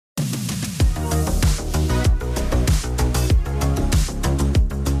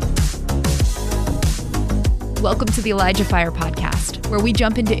Welcome to the ElijahFire podcast, where we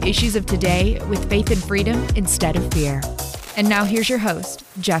jump into issues of today with faith and freedom instead of fear. And now here's your host,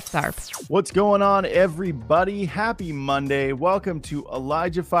 Jeff Tharp. What's going on, everybody? Happy Monday. Welcome to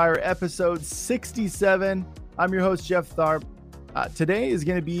ElijahFire episode 67. I'm your host, Jeff Tharp. Today is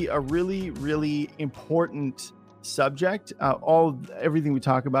going to be a really important subject. Everything we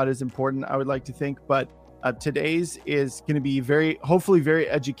talk about is important, I would like to think, but today's is going to be hopefully very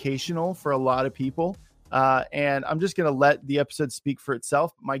educational for a lot of people. And I'm just going to let the episode speak for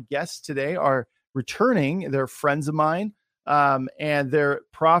itself. My guests today are returning. They're friends of mine, and they're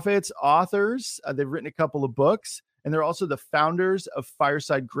prophets, authors. They've written a couple of books, and they're also the founders of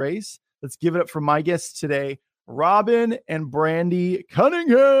Fireside Grace. Let's give it up for my guests today, ROBYN and BRANDI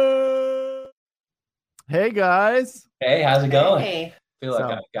Cunningham. Hey, guys. Hey, how's it going? Hey. I feel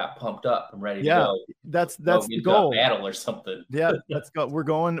like I got pumped up. I'm ready to go. That's the goal. Battle or something. Yeah, let's go.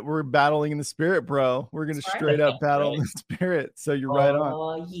 We're battling in the spirit, bro. We're going to straight up battle in the spirit. So you're right on.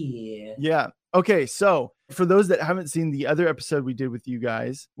 Oh, yeah. Yeah. Okay. So for those that haven't seen the other episode we did with you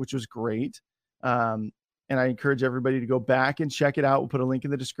guys, which was great. And I encourage everybody to go back and check it out. We'll put a link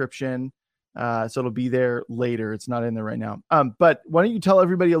in the description. So it'll be there later. It's not in there right now. But why don't you tell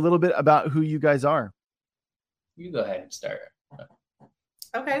everybody a little bit about who you guys are? You go ahead and start.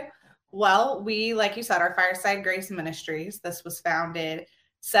 Okay. Well, we, like you said, are Fireside Grace Ministries. This was founded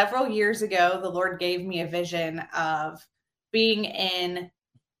several years ago. The Lord gave me a vision of being in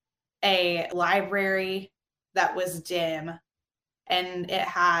a library that was dim, and it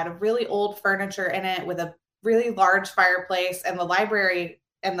had really old furniture in it with a really large fireplace, and the library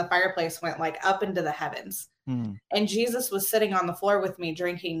and the fireplace went like up into the heavens. And Jesus was sitting on the floor with me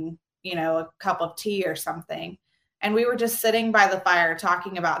drinking, a cup of tea or something. And we were just sitting by the fire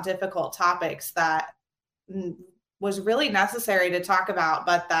talking about difficult topics that was really necessary to talk about,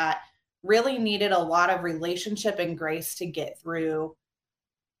 but that really needed a lot of relationship and grace to get through,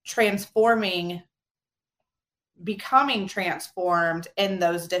 becoming transformed in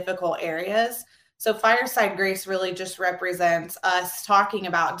those difficult areas. So Fireside Grace really just represents us talking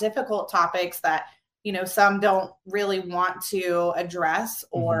about difficult topics that, some don't really want to address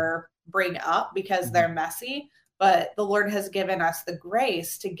or bring up because they're messy. But the Lord has given us the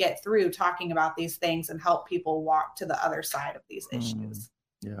grace to get through talking about these things and help people walk to the other side of these issues.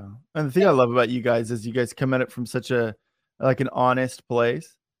 Yeah. And the thing I love about you guys is you guys come at it from such an honest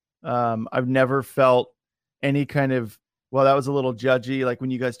place. I've never felt any kind of, well, that was a little judgy. Like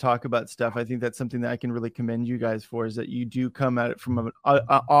when you guys talk about stuff, I think that's something that I can really commend you guys for, is that you do come at it from an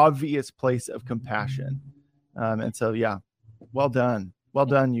obvious place of compassion. And so, yeah, well done. Well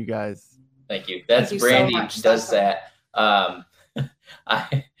done, you guys. Thank you. That's BRANDI so does that.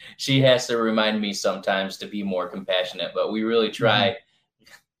 She has to remind me sometimes to be more compassionate, but we really try.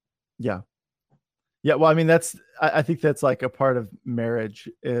 Yeah. Yeah. Well, I mean, I think that's like a part of marriage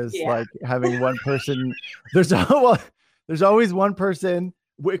is like having one person. There's always one person.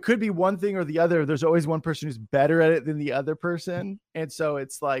 It could be one thing or the other. There's always one person who's better at it than the other person. And so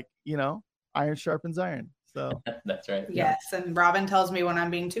it's like, iron sharpens iron. So that's right. Yes. And ROBYN tells me when I'm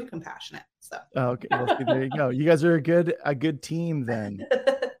being too compassionate. So okay. Well, there you go. You guys are a good team then.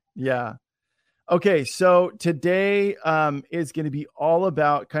 Yeah. Okay. So today is going to be all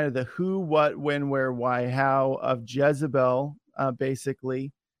about kind of the who, what, when, where, why, how of Jezebel,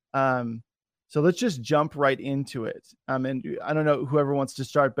 basically. So let's just jump right into it. And I don't know whoever wants to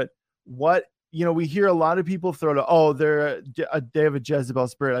start, but we hear a lot of people throw to, they have a Jezebel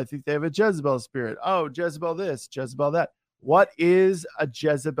spirit. I think they have a Jezebel spirit. Oh, Jezebel this, Jezebel that. What is a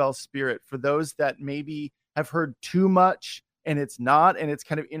Jezebel spirit for those that maybe have heard too much and it's not, and it's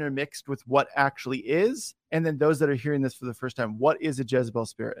kind of intermixed with what actually is? And then those that are hearing this for the first time, what is a Jezebel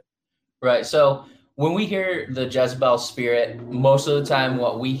spirit? Right. So when we hear the Jezebel spirit, most of the time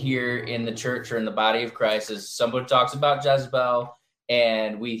what we hear in the church or in the body of Christ is somebody talks about Jezebel,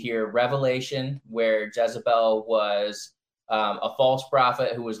 and we hear Revelation where Jezebel was a false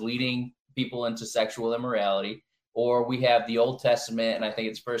prophet who was leading people into sexual immorality. Or we have the Old Testament, and I think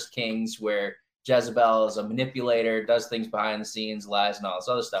it's First Kings, where Jezebel is a manipulator, does things behind the scenes, lies, and all this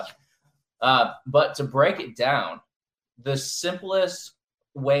other stuff. But to break it down, the simplest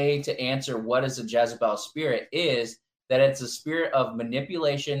way to answer what is a Jezebel spirit is that it's a spirit of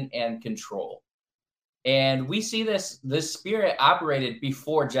manipulation and control. And we see this spirit operated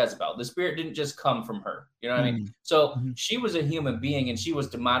before Jezebel. The spirit didn't just come from her. You know what I mean? So she was a human being and she was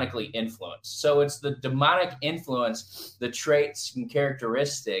demonically influenced. So it's the demonic influence, the traits and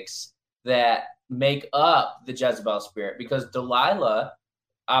characteristics that make up the Jezebel spirit, because Delilah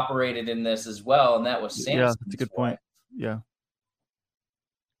operated in this as well. And that was Samson. Yeah, that's a good point. Yeah.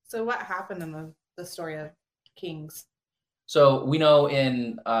 So what happened in the story of kings? So we know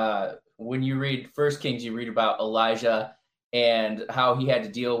in when you read First Kings, you read about Elijah and how he had to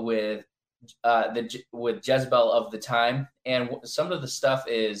deal with with Jezebel of the time. And some of the stuff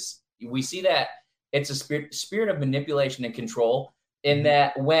is, we see that it's a spirit of manipulation and control, in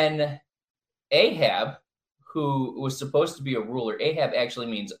that when Ahab, who was supposed to be a ruler, Ahab actually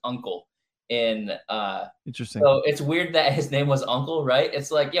means uncle. Interesting. So it's weird that his name was Uncle, right?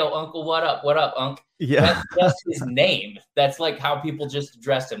 It's like, yo, Uncle, what up, Unc? Yeah, That's just his name. That's like how people just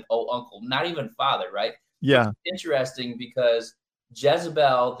addressed him. Oh, Uncle, not even father, right? Yeah. Which is interesting because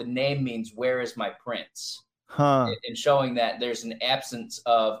Jezebel, the name means "where is my prince," and showing that there's an absence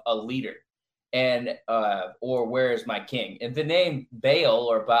of a leader, and or where is my king. And the name Baal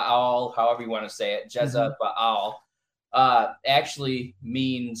or Baal, however you want to say it, Jezebel, actually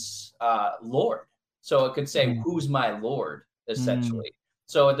means Lord. So it could say, who's my Lord, essentially.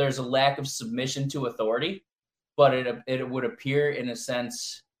 So there's a lack of submission to authority, but it would appear in a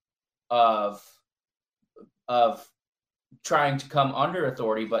sense of trying to come under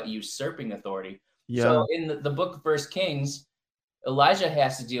authority, but usurping authority. Yeah. So in the book of First Kings, Elijah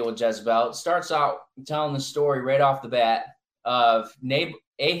has to deal with Jezebel. It starts out telling the story right off the bat of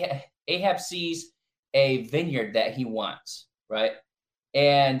Ahab sees a vineyard that he wants, right?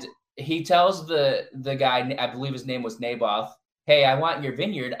 And he tells the guy, I believe his name was Naboth, hey, I want your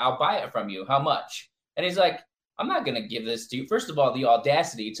vineyard. I'll buy it from you. How much? And he's like, I'm not going to give this to you. First of all, the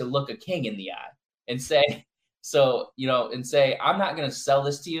audacity to look a king in the eye and say, I'm not going to sell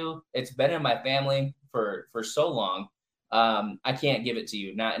this to you. It's been in my family for so long. I can't give it to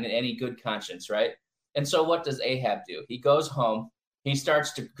you, not in any good conscience, right? And so what does Ahab do? He goes home. He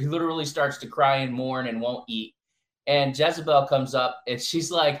literally starts to cry and mourn and won't eat. And Jezebel comes up and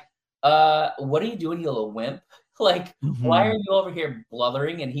she's like, what are you doing, you little wimp? Like, why are you over here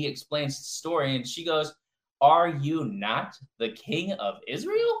blubbering? And he explains the story and she goes, are you not the king of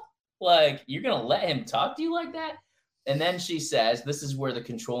Israel? Like, you're going to let him talk to you like that? And then she says, this is where the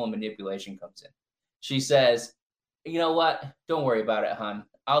control and manipulation comes in. She says, you know what? Don't worry about it, hon.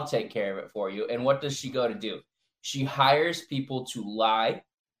 I'll take care of it for you. And what does she go to do? She hires people to lie,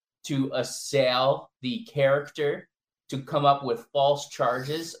 to assail the character, to come up with false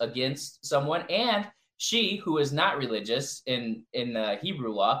charges against someone. And she, who is not religious in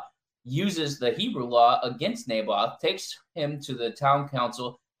Hebrew law, uses the Hebrew law against Naboth, takes him to the town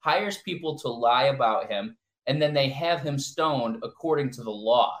council, hires people to lie about him, and then they have him stoned according to the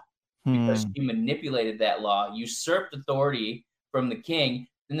law because he manipulated that law, usurped authority from the king,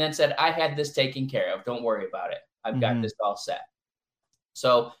 and then said, I had this taken care of. Don't worry about it. I've got this all set.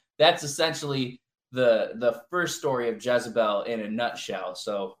 So that's essentially the first story of Jezebel in a nutshell.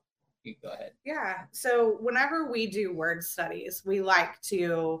 So you go ahead. Yeah. So whenever we do word studies, we like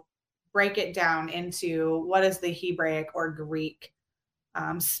to break it down into what is the Hebraic or Greek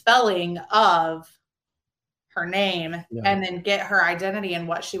spelling of her name, and then get her identity and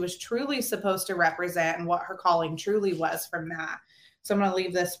what she was truly supposed to represent and what her calling truly was from that. So I'm going to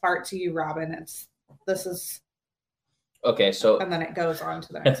leave this part to you, Robin. This is okay. So and then it goes on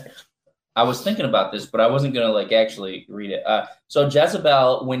to the next page. I was thinking about this, but I wasn't going to actually read it. So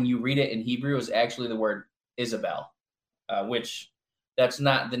Jezebel, when you read it in Hebrew, is actually the word Isabel, which that's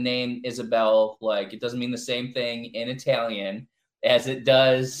not the name Isabel. Like, it doesn't mean the same thing in Italian as it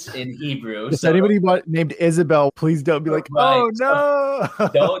does in Hebrew. If anybody named Isabel, please don't be like, oh, no.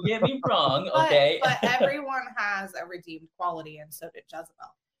 Don't get me wrong, okay? But everyone has a redeemed quality, and so did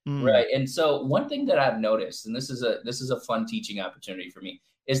Jezebel. Right. And so one thing that I've noticed, and this is a fun teaching opportunity for me,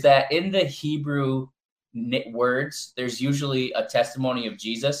 is that in the Hebrew words, there's usually a testimony of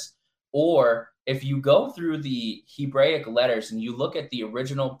Jesus. Or if you go through the Hebraic letters and you look at the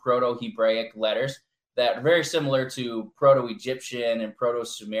original Proto-Hebraic letters, that are very similar to Proto-Egyptian and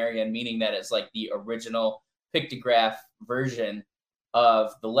Proto-Sumerian, meaning that it's like the original pictograph version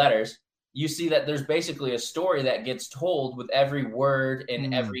of the letters, you see that there's basically a story that gets told with every word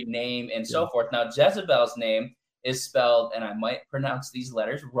and every name and so forth. Now, Jezebel's name is spelled, and I might pronounce these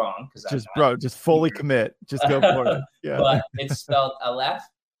letters wrong because just fully commit. Just go for it. Yeah. But it's spelled Aleph,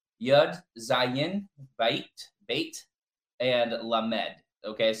 Yud, Zayin, Bait, and Lamed.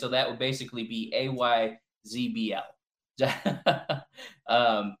 Okay, so that would basically be Ayzbl.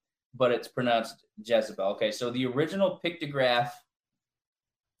 But it's pronounced Jezebel. Okay, so the original pictograph,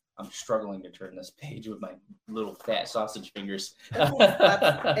 I'm struggling to turn this page with my little fat sausage fingers.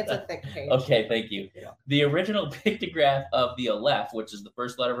 It's a thick page. Okay, thank you. Yeah. The original pictograph of the Aleph, which is the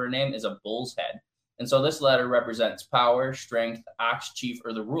first letter of her name, is a bull's head. And so this letter represents power, strength, ox chief,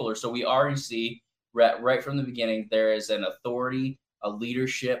 or the ruler. So we already see right from the beginning, there is an authority, a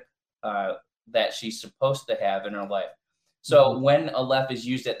leadership that she's supposed to have in her life. So when aleph is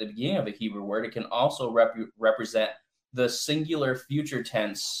used at the beginning of a Hebrew word, it can also represent the singular future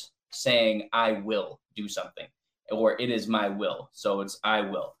tense saying, I will do something, or it is my will. So it's I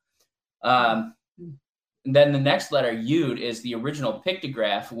will. Then the next letter, Yud, is the original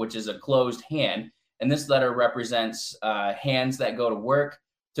pictograph, which is a closed hand. And this letter represents hands that go to work,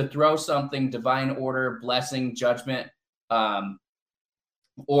 to throw something, divine order, blessing, judgment,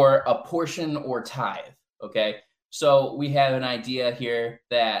 or a portion or tithe. Okay. So we have an idea here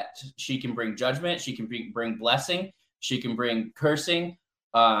that she can bring judgment, she can bring blessing, she can bring cursing,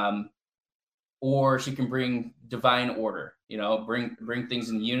 or she can bring divine order, bring things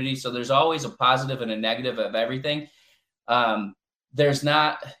in unity. So there's always a positive and a negative of everything. There's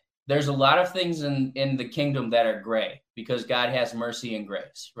a lot of things in the kingdom that are gray because God has mercy and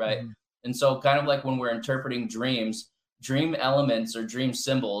grace, right? And so kind of like when we're interpreting dreams, dream elements or dream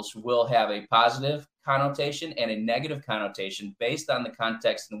symbols will have a positive connotation and a negative connotation based on the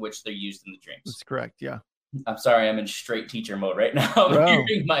context in which they're used in the dreams. That's correct. Yeah. I'm sorry, I'm in straight teacher mode right now. I'm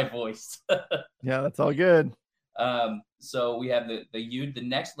hearing my voice. Yeah, that's all good. So we have the Yud. The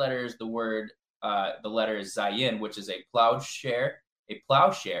next letter is the letter is Zayin, which is a plowshare,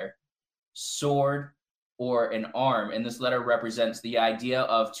 sword, or an arm. And this letter represents the idea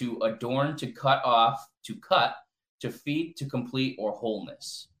of to adorn, to cut off, to cut, to feed, to complete, or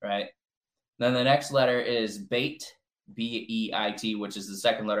wholeness, right? Then the next letter is Beit, B-E-I-T, which is the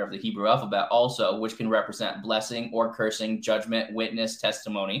second letter of the Hebrew alphabet also, which can represent blessing or cursing, judgment, witness,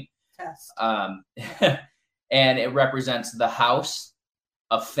 testimony. Yes. And it represents the house,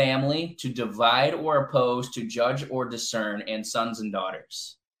 a family, to divide or oppose, to judge or discern, and sons and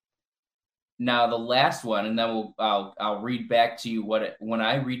daughters. Now the last one, and then I'll read back to you when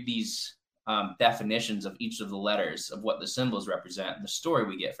I read these definitions of each of the letters of what the symbols represent, the story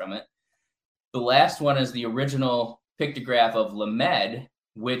we get from it. The last one is the original pictograph of Lamed,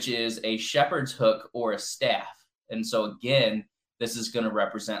 which is a shepherd's hook or a staff. And so again, this is going to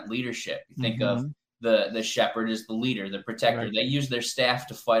represent leadership. You think of the shepherd as the leader, the protector. Right. They use their staff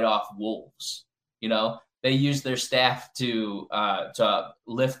to fight off wolves. They use their staff to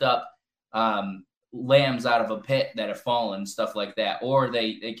lift up lambs out of a pit that have fallen, stuff like that. Or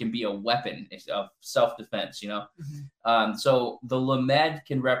they can be a weapon of self-defense, So the Lamed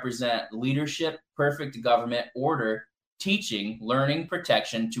can represent leadership, perfect government, order, teaching, learning,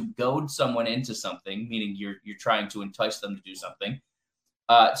 protection, to goad someone into something, meaning you're trying to entice them to do something,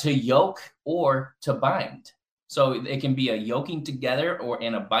 to yoke or to bind. So it can be a yoking together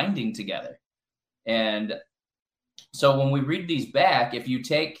and a binding together. And so when we read these back, if you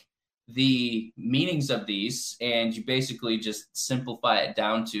take the meanings of these and you basically just simplify it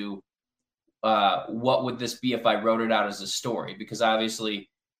down to what would this be if I wrote it out as a story? Because obviously,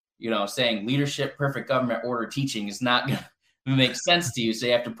 saying leadership, perfect government, order, teaching is not going to make sense to you. So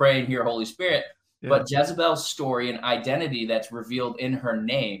you have to pray and hear Holy Spirit. Yeah. But Jezebel's story and identity that's revealed in her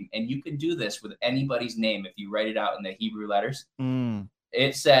name, and you can do this with anybody's name if you write it out in the Hebrew letters.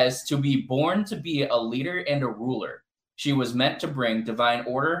 It says, to be born to be a leader and a ruler. She was meant to bring divine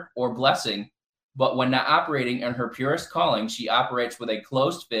order or blessing, but when not operating in her purest calling, she operates with a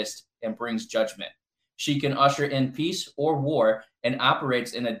closed fist and brings judgment. She can usher in peace or war and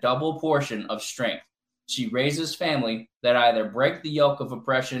operates in a double portion of strength. She raises family that either break the yoke of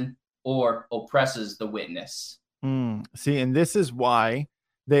oppression or oppresses the witness. See, and this is why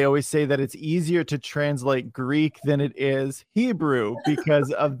they always say that it's easier to translate Greek than it is Hebrew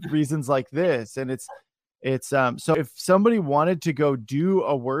because of reasons like this. And it's so if somebody wanted to go do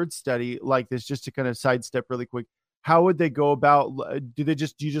a word study like this, just to kind of sidestep really quick, how would they go about? Do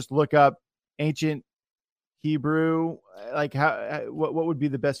you just look up ancient Hebrew? Like what would be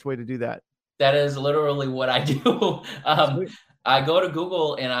the best way to do that? That is literally what I do. I go to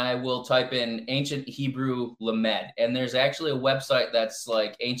Google and I will type in ancient Hebrew Lamed, and there's actually a website that's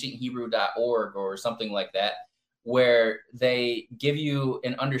like ancienthebrew.org or something like that, where they give you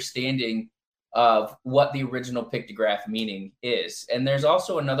an understanding of what the original pictograph meaning is. And there's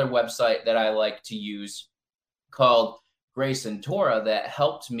also another website that I like to use called Grace and Torah that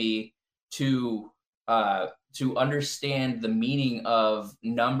helped me to understand the meaning of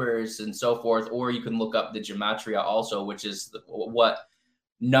numbers and so forth. Or you can look up the gematria also, which is what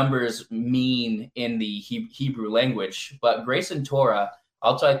numbers mean in the Hebrew language. But Grace and Torah,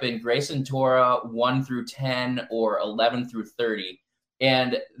 I'll type in Grace and Torah 1 through 10 or 11 through 30.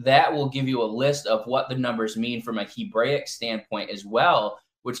 And that will give you a list of what the numbers mean from a Hebraic standpoint as well,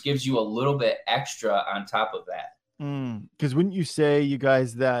 which gives you a little bit extra on top of that. Because wouldn't you say, you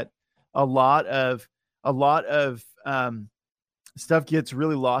guys, that a lot of stuff gets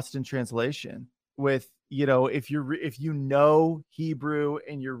really lost in translation with, if you know Hebrew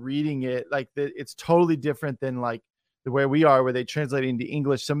and you're reading it, like it's totally different than like the way we are, where they translate into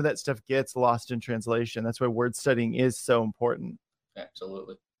English. Some of that stuff gets lost in translation. That's why word studying is so important.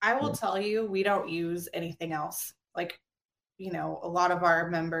 Absolutely. I will tell you, we don't use anything else. Like, a lot of our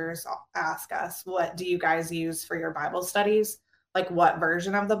members ask us, what do you guys use for your Bible studies? Like, what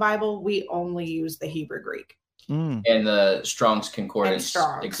version of the Bible? We only use the Hebrew Greek. And the Strong's Concordance,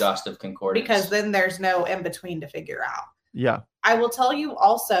 exhaustive concordance. Because then there's no in between to figure out. Yeah. I will tell you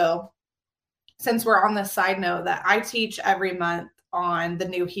also, since we're on this side note, that I teach every month on the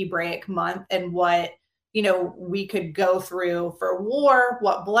new Hebraic month and what we could go through for war,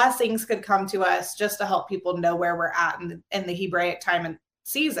 what blessings could come to us, just to help people know where we're at in the Hebraic time and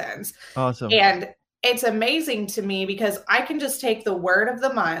seasons. Awesome. And it's amazing to me because I can just take the word of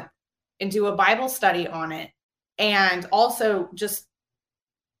the month and do a Bible study on it, and also just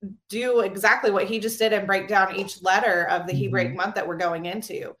do exactly what he just did and break down each letter of the Hebraic month that we're going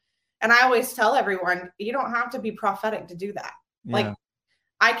into. And I always tell everyone, you don't have to be prophetic to do that. Yeah. Like,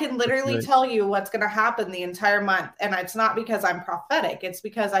 I can literally tell you what's going to happen the entire month. And it's not because I'm prophetic. It's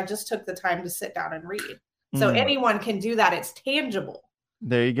because I just took the time to sit down and read. So anyone can do that. It's tangible.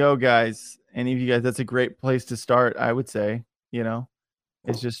 There you go, guys. Any of you guys, that's a great place to start, I would say,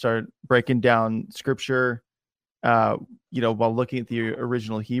 is just start breaking down scripture, while looking at the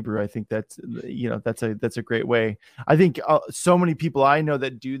original Hebrew. I think that's a great way. I think so many people I know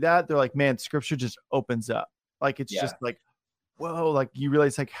that do that, they're like, man, scripture just opens up. Like, it's just like, whoa, like you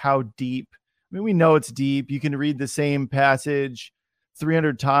realize like how deep. I mean, we know it's deep. You can read the same passage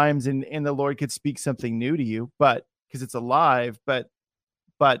 300 times and the Lord could speak something new to you, but because it's alive, but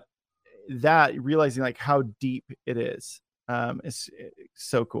that realizing like how deep it is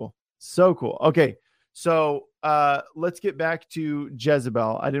so cool. So cool. Okay. So let's get back to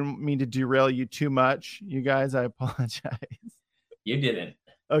Jezebel. I didn't mean to derail you too much, you guys. I apologize. You didn't.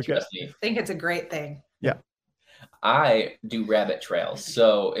 Okay. I think it's a great thing. Yeah. I do rabbit trails.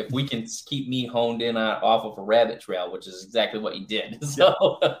 So if we can keep me honed in off of a rabbit trail, which is exactly what you did.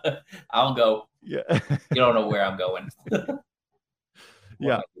 So I'll go. Yeah. You don't know where I'm going.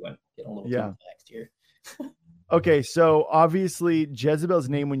 Yeah. Get a little too relaxed here. Okay, so obviously Jezebel's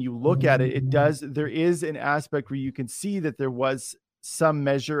name, when you look at it, there is an aspect where you can see that there was some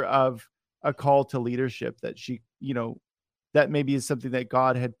measure of a call to leadership, that she, that maybe is something that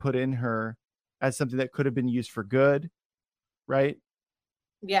God had put in her as something that could have been used for good, right?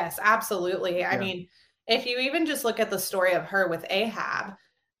 Yes, absolutely. Yeah. I mean, if you even just look at the story of her with Ahab,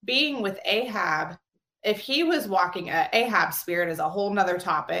 being with Ahab, if he was walking, Ahab's spirit is a whole nother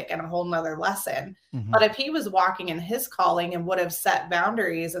topic and a whole nother lesson. But if he was walking in his calling and would have set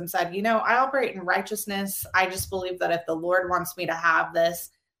boundaries and said, I operate in righteousness. I just believe that if the Lord wants me to have this,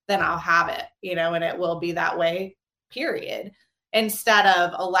 then I'll have it, and it will be that way, period. Instead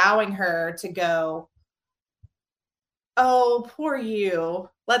of allowing her to go, oh, poor you.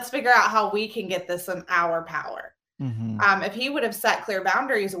 Let's figure out how we can get this in our power. If he would have set clear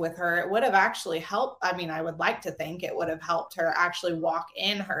boundaries with her, it would have actually helped. I mean, I would like to think it would have helped her actually walk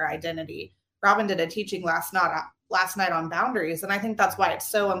in her identity. Robyn did a teaching last night on boundaries. And I think that's why it's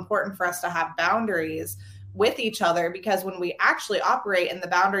so important for us to have boundaries with each other, because when we actually operate in the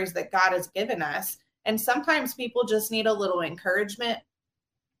boundaries that God has given us, and sometimes people just need a little encouragement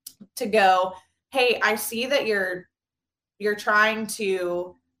to go, hey, I see that you're trying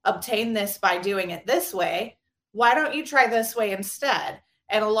to obtain this by doing it this way. Why don't you try this way instead?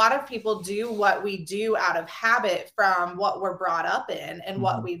 And a lot of people do what we do out of habit from what we're brought up in and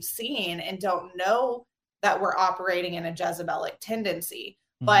what we've seen, and don't know that we're operating in a Jezebelic tendency.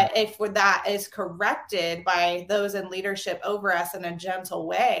 But if that is corrected by those in leadership over us in a gentle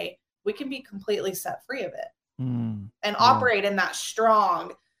way, we can be completely set free of it and operate in that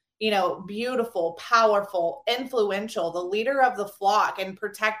strong, beautiful, powerful, influential, the leader of the flock and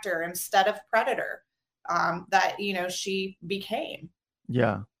protector instead of predator that, she became.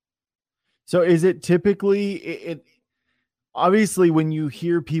 Yeah. So is it typically, it obviously when you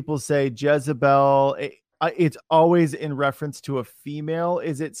hear people say Jezebel, it's always in reference to a female.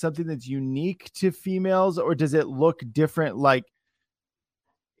 Is it something that's unique to females, or does it look different? Like,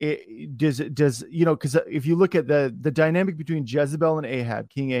 because if you look at the dynamic between Jezebel and Ahab,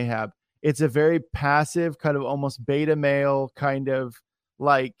 King Ahab, it's a very passive kind of almost beta male kind of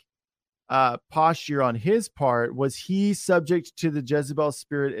like posture on his part. Was he subject to the Jezebel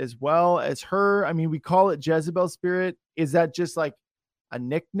spirit as well as her? I mean, we call it Jezebel spirit. Is that just like a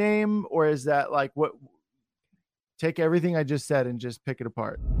nickname, or is that like what? take everything I just said and just pick it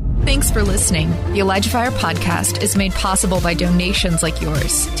apart. Thanks for listening. The ElijahFire podcast is made possible by donations like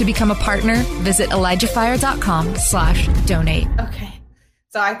yours. To become a partner, visit ElijahFire.com/donate. Okay.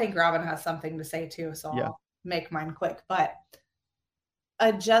 So I think Robin has something to say too, so I'll make mine quick. But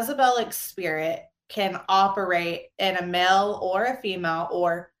a Jezebelic spirit can operate in a male or a female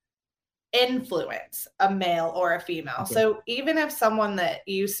or influence a male or a female. Okay. So even if someone that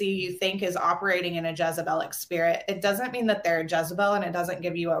you think is operating in a Jezebelic spirit, it doesn't mean that they're a Jezebel, and it doesn't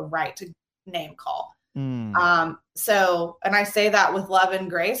give you a right to name call. So, and I say that with love and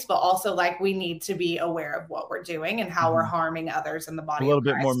grace, but also like we need to be aware of what we're doing and how we're harming others in the body. A little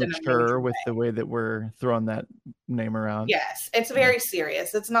bit more mature with the way that we're throwing that name around. Yes, it's very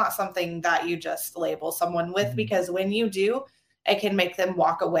serious. It's not something that you just label someone with, because when you do, it can make them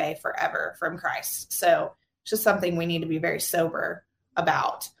walk away forever from Christ. So it's just something we need to be very sober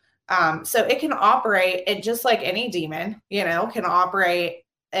about. So it can operate, it just like any demon, can operate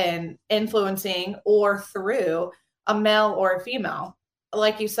in influencing or through a male or a female.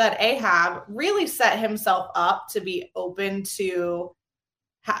 Like you said, Ahab really set himself up to be open to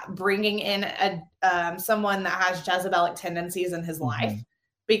bringing in someone that has Jezebelic tendencies in his life,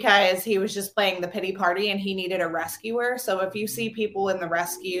 because he was just playing the pity party and he needed a rescuer. So if you see people in the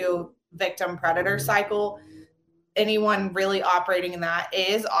rescue victim predator cycle, anyone really operating in that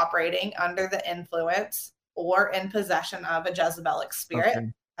is operating under the influence or in possession of a Jezebelic spirit.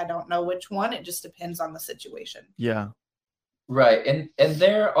 Okay. I don't know which one. It just depends on the situation. Yeah. Right. And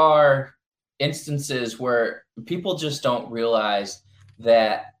there are instances where people just don't realize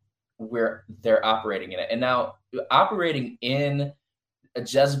that they're operating in it. And now operating in a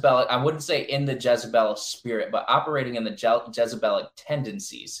Jezebelic, I wouldn't say in the Jezebel spirit, but operating in the Jezebelic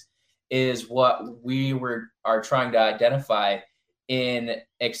tendencies is what we are trying to identify in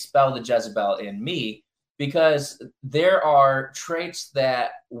Expel the Jezebel in Me. Because there are traits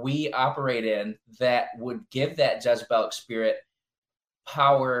that we operate in that would give that Jezebelic spirit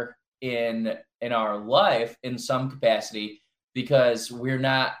power in our life in some capacity, because we're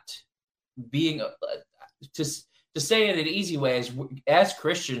not being, to say it in easy ways, as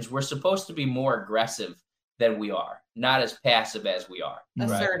Christians, we're supposed to be more aggressive than we are, not as passive as we are.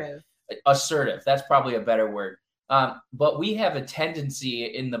 Assertive. Right? Assertive. That's probably a better word. But we have a tendency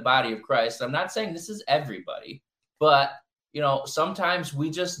in the body of Christ. I'm not saying this is everybody, but sometimes we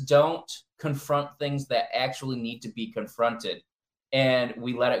just don't confront things that actually need to be confronted, and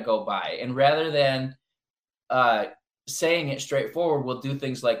we let it go by. And rather than saying it straightforward, we'll do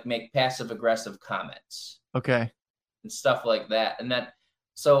things like make passive aggressive comments. Okay. And stuff like that.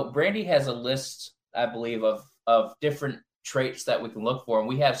 So BRANDI has a list, I believe, of different traits that we can look for, and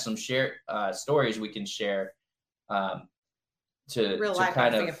we have some stories we can share. To real life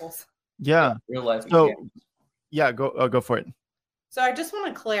kind examples. Real life examples. Yeah, go for it. So I just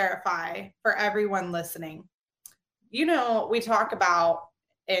want to clarify for everyone listening. We talk about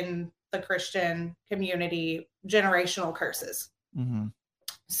in the Christian community generational curses.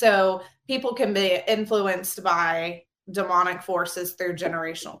 So people can be influenced by demonic forces through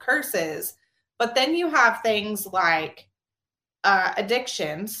generational curses, but then you have things like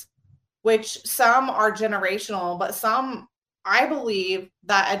addictions, which some are generational, but some, I believe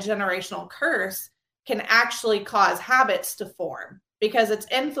that a generational curse can actually cause habits to form, because it's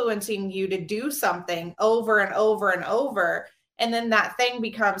influencing you to do something over and over and over. And then that thing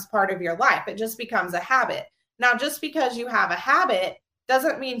becomes part of your life. It just becomes a habit. Now, just because you have a habit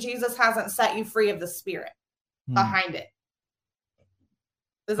doesn't mean Jesus hasn't set you free of the spirit behind it.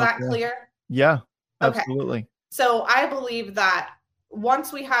 Is that clear? Yeah, absolutely. Okay. So I believe that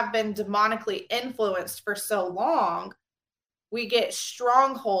once we have been demonically influenced for so long, we get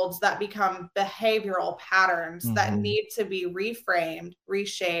strongholds that become behavioral patterns that need to be reframed,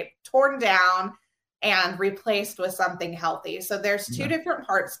 reshaped, torn down, and replaced with something healthy. So there's two different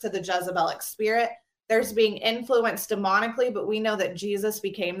parts to the Jezebelic spirit. There's being influenced demonically, but we know that Jesus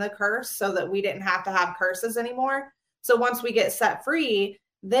became the curse so that we didn't have to have curses anymore. So once we get set free,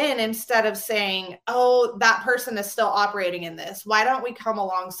 then instead of saying, oh, that person is still operating in this, why don't we come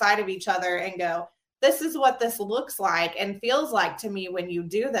alongside of each other and go, this is what this looks like and feels like to me when you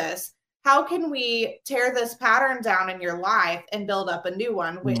do this. How can we tear this pattern down in your life and build up a new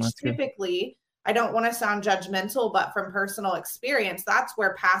one? Which typically, I don't want to sound judgmental, but from personal experience, that's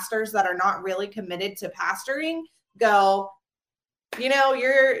where pastors that are not really committed to pastoring go,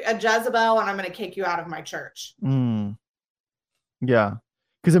 you're a Jezebel and I'm going to kick you out of my church. Yeah.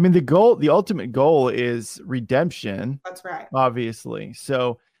 Because the ultimate goal is redemption. That's right. Obviously.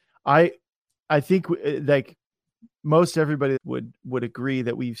 So I think like most everybody would agree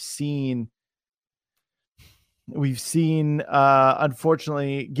that we've seen we've seen,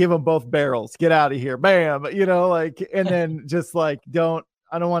 unfortunately, give them both barrels, get out of here, bam, and then just like,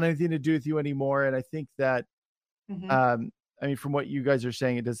 I don't want anything to do with you anymore. And I think that, I mean, from what you guys are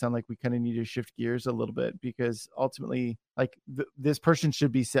saying, it does sound like we kind of need to shift gears a little bit, because ultimately, like, this person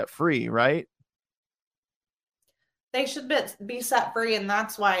should be set free, right? They should be set free. And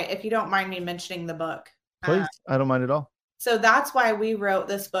that's why, if you don't mind me mentioning the book. Please, I don't mind at all. So that's why we wrote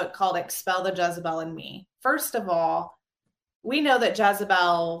this book called Expel the Jezebel in Me. First of all, we know that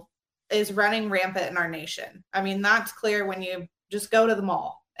Jezebel is running rampant in our nation. I mean, that's clear when you just go to the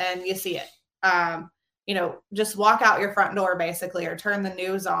mall and you see it. Just walk out your front door, basically, or turn the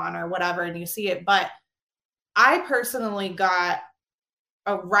news on or whatever, and you see it. But I personally got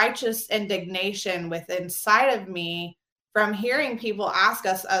a righteous indignation within inside of me from hearing people ask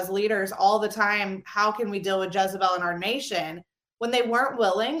us as leaders all the time, how can we deal with Jezebel in our nation, when they weren't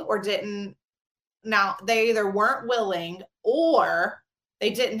willing or didn't. Now, they either weren't willing or they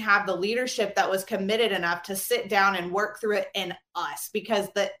didn't have the leadership that was committed enough to sit down and work through it in us, because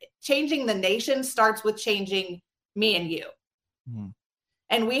changing the nation starts with changing me and you.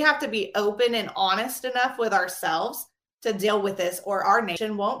 And we have to be open and honest enough with ourselves to deal with this, or our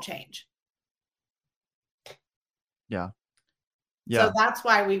nation won't change. Yeah. So that's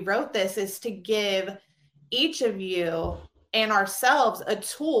why we wrote this, is to give each of you and ourselves a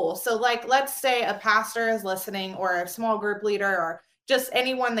tool. So like, let's say a pastor is listening, or a small group leader, or just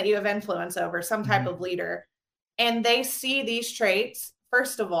anyone that you have influence over, some type of leader, and they see these traits.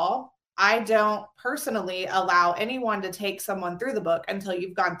 First of all, I don't personally allow anyone to take someone through the book until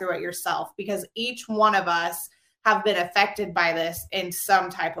you've gone through it yourself, because each one of us have been affected by this in some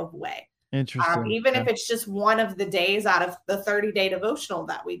type of way. Interesting. Even if it's just one of the days out of the 30-day devotional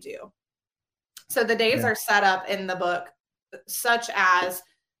that we do. So the days are set up in the book such as,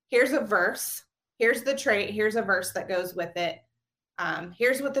 here's a verse, here's the trait, here's a verse that goes with it.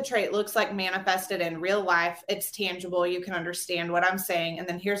 Here's what the trait looks like manifested in real life. It's tangible. You can understand what I'm saying. And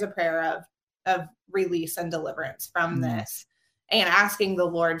then here's a prayer of release and deliverance from this, and asking the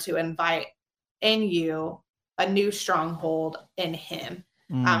Lord to invite in you a new stronghold in him,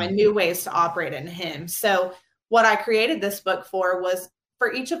 and new ways to operate in him. So what I created this book for was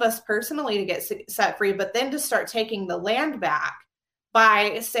for each of us personally to get set free, but then to start taking the land back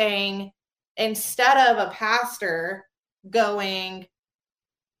by saying, instead of a pastor going,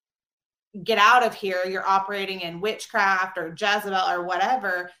 get out of here, you're operating in witchcraft or Jezebel or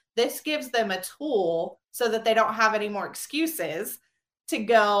whatever, this gives them a tool so that they don't have any more excuses to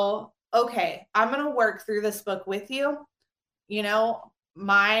go, okay, I'm going to work through this book with you.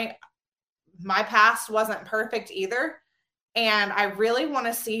 My past wasn't perfect either, and I really want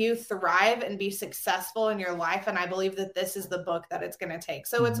to see you thrive and be successful in your life, and I believe that this is the book that it's going to take.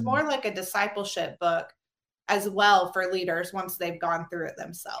 So it's more like a discipleship book as well for leaders once they've gone through it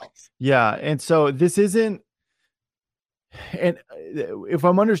themselves. Yeah. And so this isn't, and if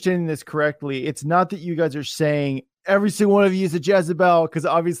I'm understanding this correctly, it's not that you guys are saying every single one of you is a Jezebel, because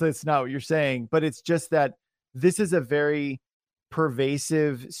obviously it's not what you're saying, but it's just that this is a very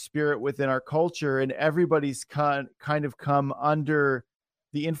pervasive spirit within our culture, and everybody's kind of come under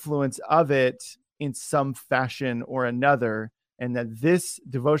the influence of it in some fashion or another. And that this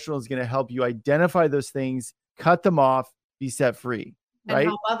devotional is going to help you identify those things, cut them off, be set free, right? And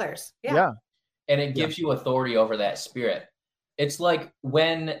help others. Yeah. And it gives you authority over that spirit. It's like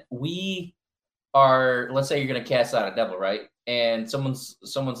when we are, let's say you're going to cast out a devil, right? And someone's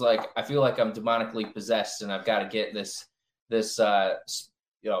like, I feel like I'm demonically possessed, and I've got to get this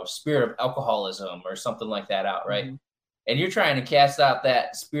spirit of alcoholism or something like that out, right? And you're trying to cast out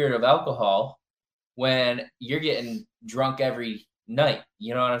that spirit of alcohol when you're getting drunk every night.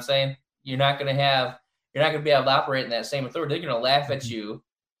 You know what I'm saying? You're not going to be able to operate in that same authority. They're going to laugh at you.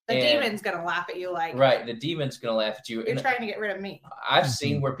 The demon's going to laugh at you, like, right. The demon's going to laugh at you. You're trying to get rid of me. I've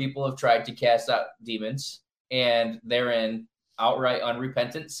seen where people have tried to cast out demons, and they're in outright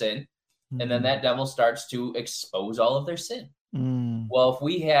unrepentant sin. And then that devil starts to expose all of their sin. Well, if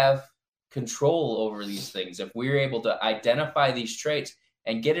we have control over these things, if we're able to identify these traits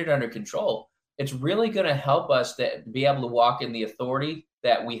and get it under control, it's really going to help us to be able to walk in the authority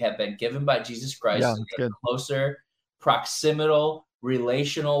that we have been given by Jesus Christ in a closer, proximal,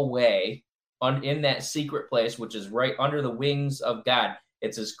 relational way in that secret place, which is right under the wings of God.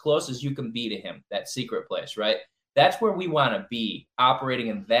 It's as close as you can be to him, that secret place, right? That's where we want to be, operating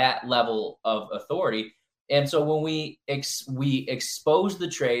in that level of authority. And so when we expose the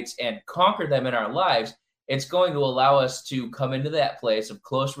traits and conquer them in our lives, it's going to allow us to come into that place of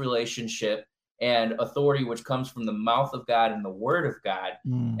close relationship and authority, which comes from the mouth of God and the word of God.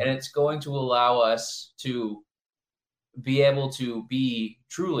 And it's going to allow us to be able to be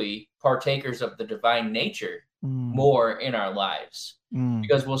truly partakers of the divine nature more in our lives.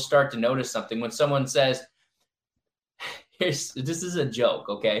 Because we'll start to notice something when someone says, this is a joke,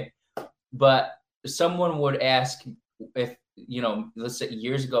 okay? But someone would ask, if, let's say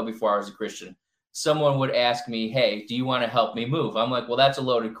years ago before I was a Christian, someone would ask me, hey, do you want to help me move? I'm like, well, that's a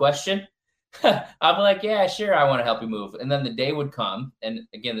loaded question. I'm like, yeah, sure, I want to help you move. And then the day would come, and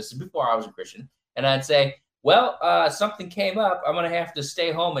again, this is before I was a Christian, and I'd say, well, something came up. I'm going to have to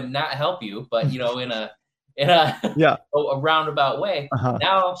stay home and not help you, but, in a a roundabout way.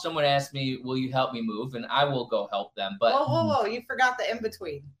 Now if someone asks me, will you help me move? And I will go help them. But whoa, you forgot the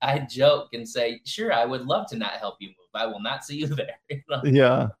in-between. I joke and say, sure, I would love to not help you move. I will not see you there.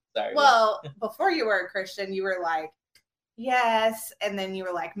 Yeah. Sorry. Well, before you were a Christian, you were like, yes, and then you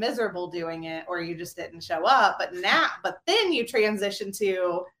were like miserable doing it, or you just didn't show up. But then you transitioned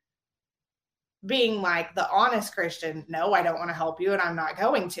to being like the honest Christian. No, I don't want to help you, and I'm not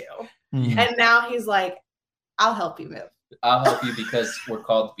going to. And now he's like, I'll help you move. I'll help you because we're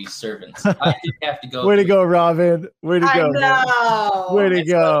called to be servants. I didn't have to go. Way to go, Robyn. Way to go. No. Way to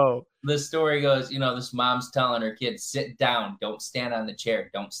go. The story goes, this mom's telling her kids, sit down. Don't stand on the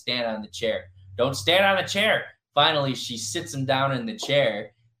chair. Don't stand on the chair. Don't stand on the chair. Finally, she sits him down in the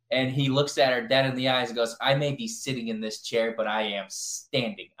chair, and he looks at her dead in the eyes and goes, I may be sitting in this chair, but I am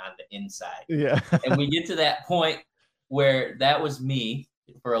standing on the inside. Yeah. And we get to that point where that was me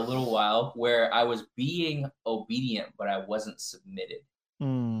for a little while, where I was being obedient, but I wasn't submitted.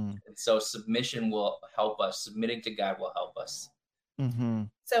 And so submission will help us. Submitting to God will help us.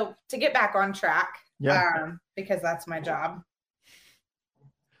 So to get back on track, because that's my job,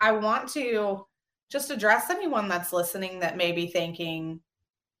 I want to just address anyone that's listening that may be thinking,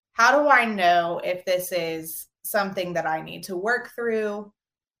 how do I know if this is something that I need to work through,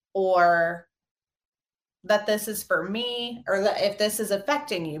 or that this is for me, or that if this is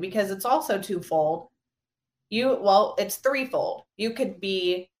affecting you? Because it's also twofold. It's threefold. You could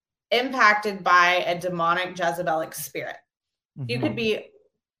be impacted by a demonic Jezebelic spirit. You could be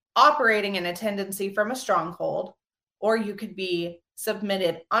operating in a tendency from a stronghold, or you could be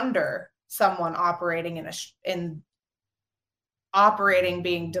submitted under someone operating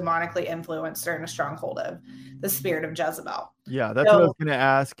being demonically influenced or in a stronghold of the spirit of Jezebel. Yeah, that's what I was going to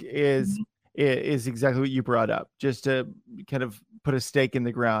ask is exactly what you brought up, just to kind of put a stake in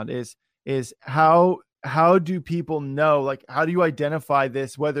the ground, is how do people know, like, how do you identify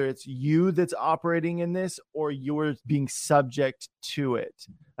this, whether it's you that's operating in this or you're being subject to it?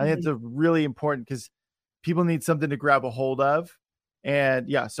 I think it's a really important, because people need something to grab a hold of.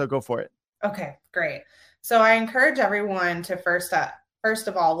 And so go for it. Okay, great. So I encourage everyone to first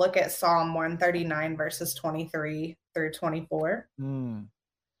of all, look at Psalm 139, verses 23 through 24.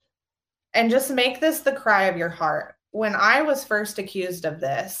 And just make this the cry of your heart. When I was first accused of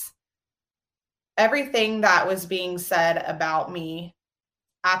this, everything that was being said about me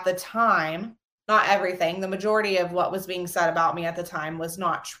at the time, not everything, the majority of what was being said about me at the time was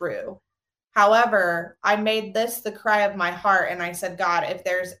not true. However, I made this the cry of my heart, and I said, God, if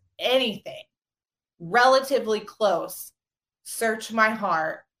there's anything relatively close, search my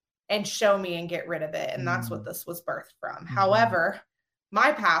heart and show me and get rid of it. And that's what this was birthed from. However,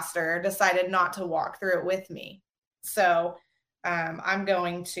 my pastor decided not to walk through it with me. So I'm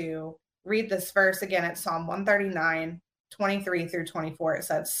going to read this verse again. It's Psalm 139, 23 through 24. It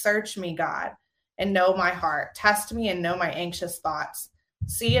says, search me, God, and know my heart. Test me and know my anxious thoughts.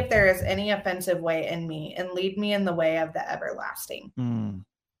 See if there is any offensive way in me, and lead me in the way of the everlasting.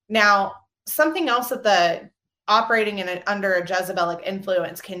 Now, something else that the operating under a Jezebelic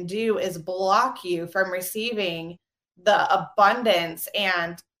influence can do is block you from receiving the abundance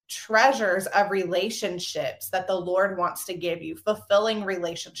and treasures of relationships that the Lord wants to give you, fulfilling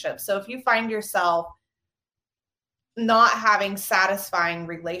relationships. So if you find yourself not having satisfying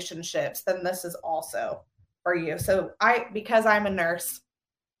relationships, then this is also for you. So because I'm a nurse,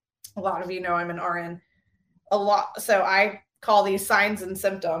 a lot of you know I'm an RN a lot. So I call these signs and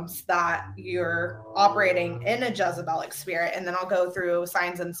symptoms that you're operating in a Jezebelic spirit. And then I'll go through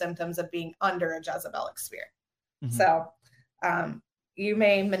signs and symptoms of being under a Jezebelic spirit. So you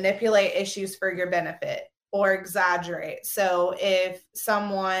may manipulate issues for your benefit or exaggerate. So if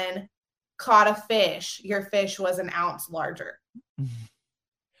someone caught a fish, your fish was an ounce larger.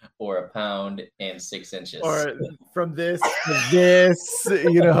 Or a pound and 6 inches. Or from this to this,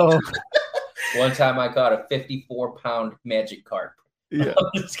 One time I caught a 54-pound magic carp. Yeah.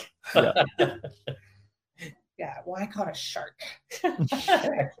 Yeah. Well, I caught a shark.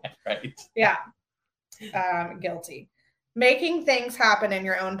 Right. Yeah. Guilty. Making things happen in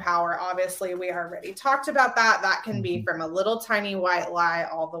your own power. Obviously, we already talked about that. That can be from a little tiny white lie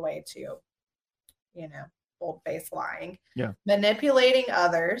all the way to, bold-faced lying. Yeah. Manipulating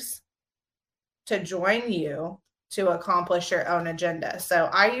others to join you to accomplish your own agenda. So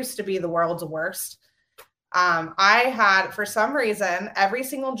I used to be the world's worst. I had, for some reason, every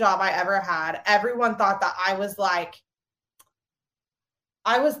single job I ever had, everyone thought that I was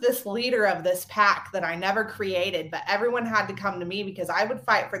this leader of this pack that I never created, but everyone had to come to me because I would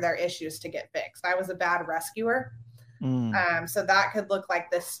fight for their issues to get fixed. I was a bad rescuer. So that could look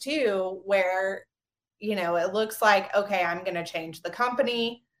like this too, where, it looks like, okay, I'm going to change the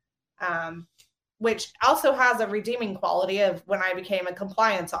company, which also has a redeeming quality of when I became a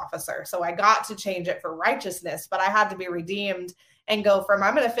compliance officer. So I got to change it for righteousness, but I had to be redeemed and go from,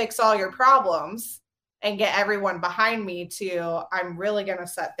 I'm going to fix all your problems and get everyone behind me to, I'm really going to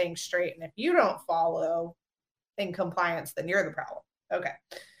set things straight. And if you don't follow in compliance, then you're the problem. Okay.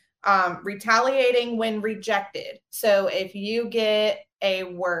 Retaliating when rejected. So if you get a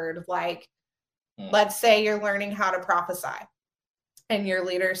word like, let's say you're learning how to prophesy and your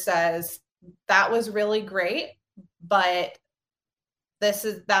leader says, that was really great, but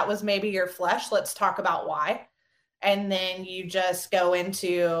that was maybe your flesh. Let's talk about why. And then you just go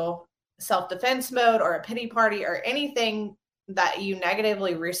into self-defense mode or a pity party or anything that you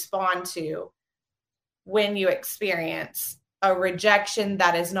negatively respond to when you experience a rejection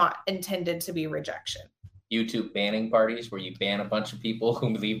that is not intended to be rejection. YouTube banning parties where you ban a bunch of people who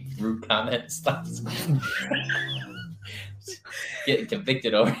leave rude comments. Getting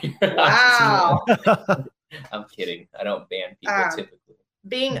convicted over here. Wow. I'm kidding. I don't ban people typically.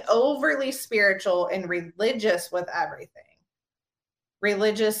 Being overly spiritual and religious with everything.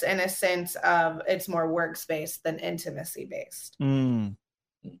 Religious in a sense of it's more works-based than intimacy-based.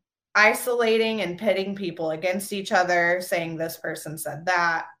 Isolating and pitting people against each other, saying this person said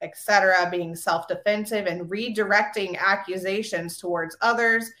that, etc. Being self-defensive and redirecting accusations towards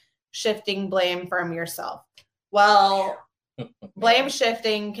others, shifting blame from yourself. Well, blame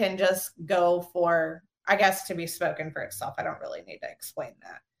shifting can just go for, I guess, to be spoken for itself. I don't really need to explain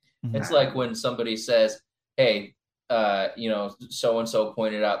that. It's like when somebody says, hey, so-and-so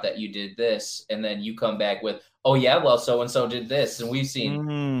pointed out that you did this, and then you come back with, oh yeah, well, so-and-so did this. And we've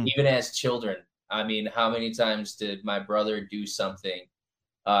seen, even as children, I mean, how many times did my brother do something?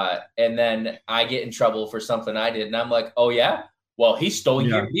 And then I get in trouble for something I did. And I'm like, oh yeah? Well, he stole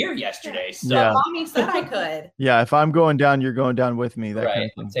your beer yesterday. So Mommy said I could. Yeah, if I'm going down, you're going down with me. That right. Kind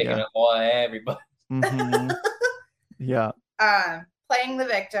of thing. I'm taking it all everybody. Yeah. Playing the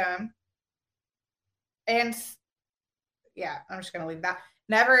victim. And I'm just going to leave that.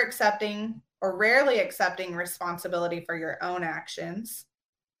 Never accepting or rarely accepting responsibility for your own actions,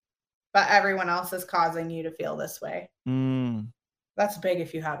 but everyone else is causing you to feel this way. That's big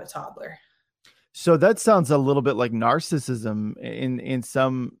if you have a toddler. So that sounds a little bit like narcissism in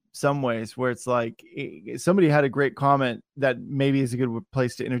some ways, where it's like somebody had a great comment that maybe is a good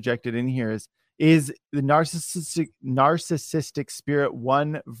place to interject it in here is the narcissistic spirit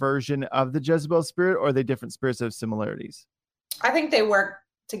one version of the Jezebel spirit, or are they different spirits of similarities? I think they work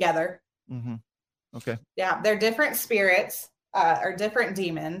together. Okay. Yeah, they're different spirits or different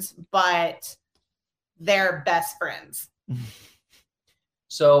demons, but they're best friends.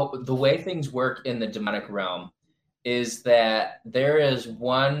 So the way things work in the demonic realm is that there is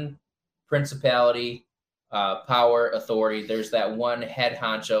one principality, power, authority. There's that one head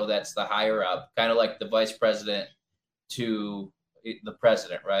honcho that's the higher up, kind of like the vice president to the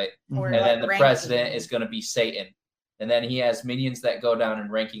president, right? And then the president is going to be Satan. And then he has minions that go down in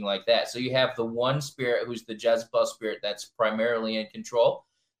ranking like that. So you have the one spirit who's the Jezebel spirit that's primarily in control.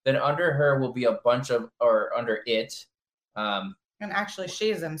 Then under her will be a bunch of, or under it. And actually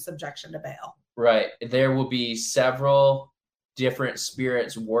she's in subjection to Baal. Right. There will be several different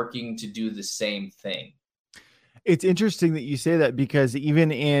spirits working to do the same thing. It's interesting that you say that, because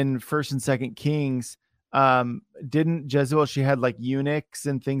even in 1st and 2nd Kings, didn't Jezebel, she had like eunuchs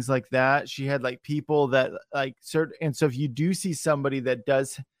and things like that. She had like people that like certain, and so if you do see somebody that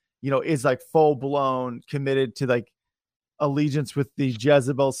does, is like full blown committed to like allegiance with the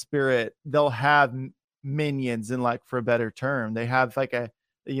Jezebel spirit, they'll have minions, and like, for a better term, they have like a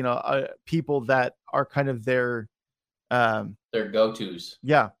people that are kind of their go-tos.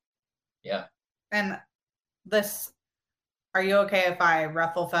 Yeah. And this, are you okay if I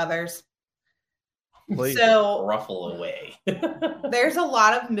ruffle feathers? Please. So ruffle away. There's a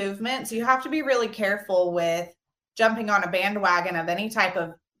lot of movement, so you have to be really careful with jumping on a bandwagon of any type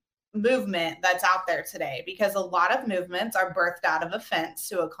of movement that's out there today, because a lot of movements are birthed out of offense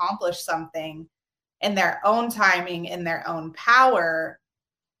to accomplish something in their own timing, in their own power.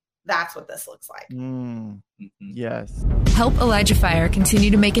 That's what this looks like. Yes. Help ElijahFire continue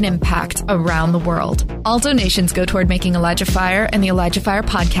to make an impact around the world. All donations go toward making ElijahFire and the ElijahFire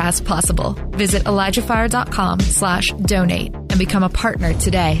podcast possible. Visit ElijahFire.com/donate and become a partner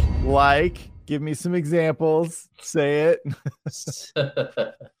today. Give me some examples. Say it.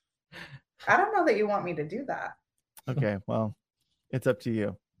 I don't know that you want me to do that. Okay, well, it's up to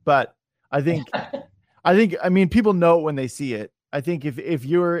you. But I think, I mean, people know it when they see it. I think if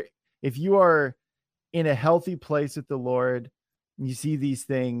you are in a healthy place with the Lord, and you see these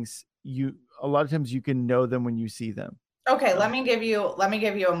things, a lot of times you can know them when you see them. Okay, let me give you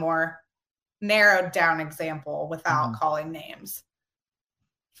a more narrowed down example without calling names.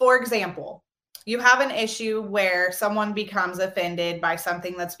 For example, you have an issue where someone becomes offended by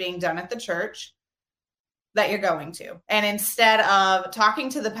something that's being done at the church that you're going to. And instead of talking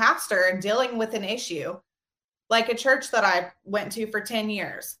to the pastor and dealing with an issue, like a church that I went to for 10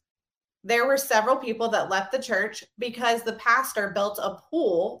 years, there were several people that left the church because the pastor built a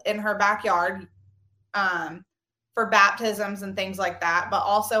pool in her backyard for baptisms and things like that. But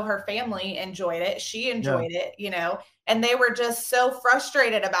also her family enjoyed it. She enjoyed it, and they were just so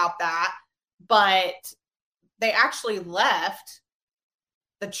frustrated about that. But they actually left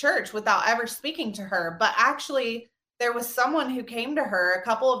the church without ever speaking to her. But actually, there was someone who came to her, a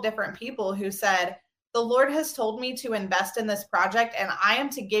couple of different people who said, the Lord has told me to invest in this project, and I am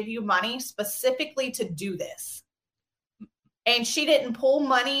to give you money specifically to do this. And she didn't pull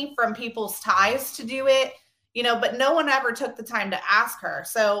money from people's tithes to do it, but no one ever took the time to ask her.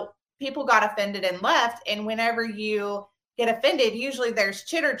 So people got offended and left. And whenever you get offended, usually there's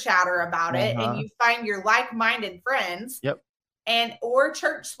chitter chatter about it, and you find your like-minded friends. Yep. Or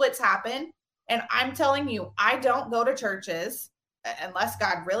church splits happen. And I'm telling you, I don't go to churches unless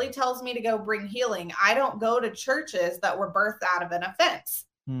God really tells me to go bring healing. I don't go to churches that were birthed out of an offense.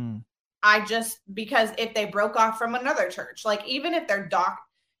 Because if they broke off from another church, like even if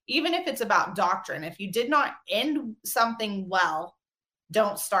it's about doctrine, if you did not end something well,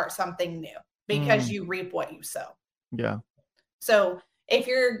 don't start something new, because you reap what you sow. Yeah. So if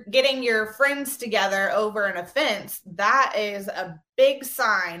you're getting your friends together over an offense, that is a big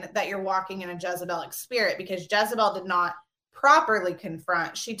sign that you're walking in a Jezebelic spirit, because Jezebel did not properly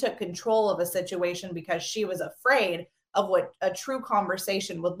confront. She took control of a situation because she was afraid of what a true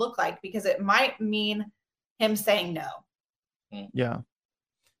conversation would look like, because it might mean him saying no. Yeah.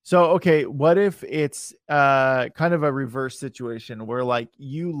 So, okay, what if it's kind of a reverse situation where like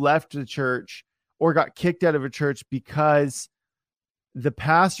you left the church or got kicked out of a church because the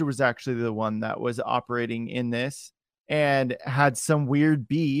pastor was actually the one that was operating in this and had some weird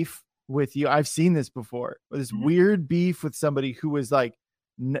beef with you? I've seen this before, this weird beef with somebody who was like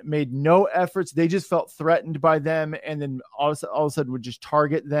made no efforts. They just felt threatened by them, and then all of a sudden would just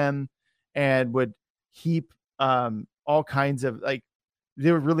target them and would heap all kinds of, like,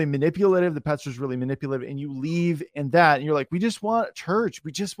 they were really manipulative. The pastor's really manipulative, and you leave and you're like, we just want church.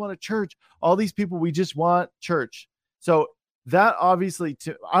 We just want a church. All these people, we just want church. So that obviously,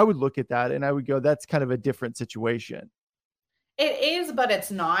 I would look at that and I would go, that's kind of a different situation. It is, but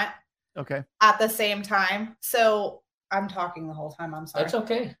it's not. Okay. At the same time. So I'm talking the whole time. I'm sorry. That's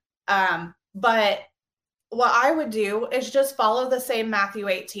okay. But what I would do is just follow the same Matthew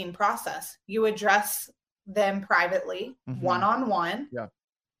 18 process. You address them privately, one-on-one. Yeah.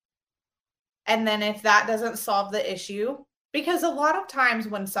 And then if that doesn't solve the issue, because a lot of times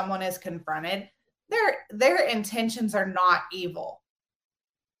when someone is confronted, their intentions are not evil.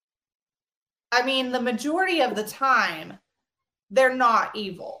 I mean, the majority of the time, they're not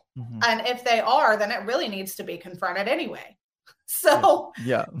evil. And if they are, then it really needs to be confronted anyway. So,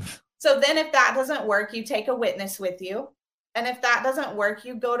 yeah. So then if that doesn't work, you take a witness with you. And if that doesn't work,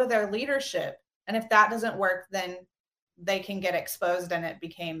 you go to their leadership. And if that doesn't work, then they can get exposed and it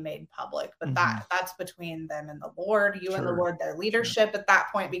became made public. But that's between them and the Lord, you and the Lord, their leadership at that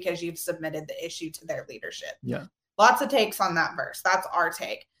point, because you've submitted the issue to their leadership. Yeah. Lots of takes on that verse. That's our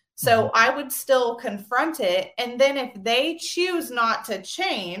take. So I would still confront it. And then if they choose not to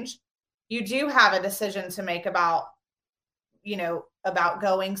change, you do have a decision to make about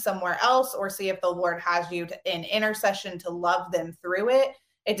going somewhere else, or see if the Lord has you in intercession to love them through it.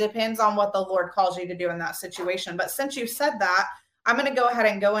 It depends on what the Lord calls you to do in that situation. But since you said that, I'm going to go ahead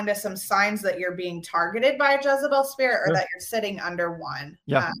and go into some signs that you're being targeted by a Jezebel spirit, or that you're sitting under one.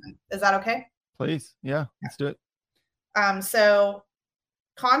 Yeah. Is that okay? Please. Yeah, let's do it. So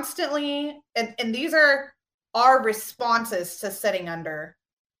constantly, and these are our responses to sitting under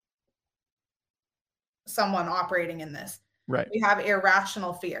someone operating in this. Right. We have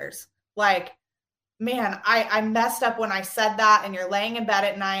irrational fears. Like, man, I messed up when I said that, and you're laying in bed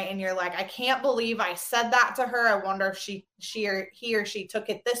at night and you're like, I can't believe I said that to her. I wonder if he or she took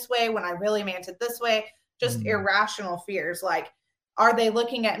it this way when I really meant it this way. Just irrational fears. Like, are they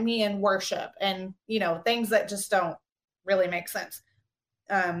looking at me in worship? And, things that just don't really make sense.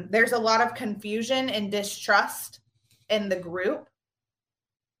 There's a lot of confusion and distrust in the group.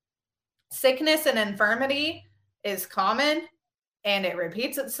 Sickness and infirmity is common, and it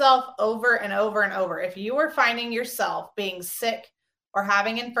repeats itself over and over and over. If you are finding yourself being sick or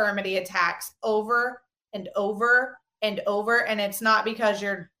having infirmity attacks over and over and over, and it's not because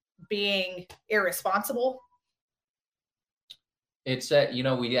you're being irresponsible. It's that,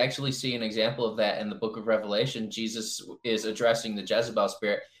 we actually see an example of that in the book of Revelation. Jesus is addressing the Jezebel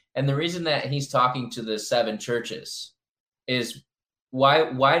spirit. And the reason that he's talking to the 7 churches is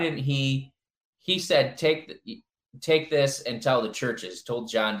why didn't he said, take this and tell the churches, told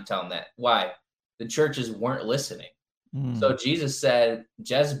John to tell them that. Why? The churches weren't listening. So Jesus said,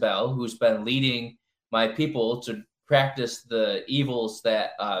 Jezebel, who's been leading my people to practice the evils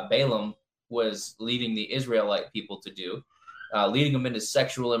that Balaam was leading the Israelite people to do, leading them into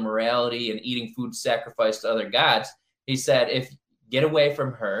sexual immorality and eating food sacrificed to other gods. He said, if get away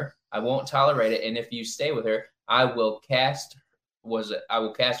from her, I won't tolerate it. And if you stay with her, I will cast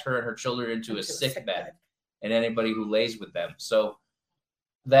her and her children into a sick bed, and anybody who lays with them. So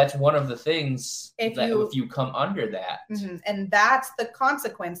that's one of the things if you come under that. And that's the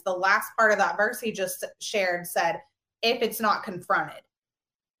consequence. The last part of that verse he just shared said, if it's not confronted.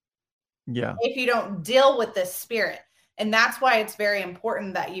 Yeah. If you don't deal with this spirit. And that's why it's very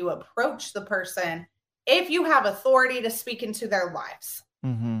important that you approach the person if you have authority to speak into their lives.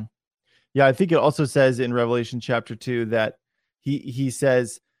 Yeah, I think it also says in Revelation chapter 2 that he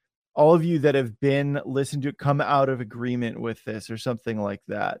says, all of you that have been listened to come out of agreement with this, or something like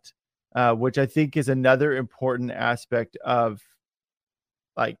that, which I think is another important aspect of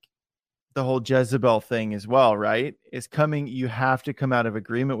like the whole Jezebel thing as well, right? You have to come out of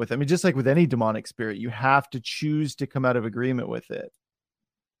agreement with it. I mean, just like with any demonic spirit, you have to choose to come out of agreement with it.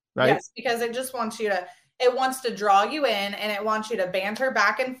 Right? Yes, because it just wants it wants to draw you in, and it wants you to banter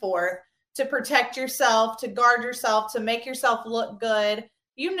back and forth to protect yourself, to guard yourself, to make yourself look good.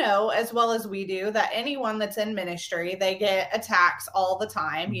 As well as we do, that anyone that's in ministry, they get attacks all the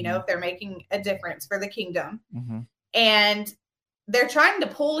time, if they're making a difference for the kingdom. And they're trying to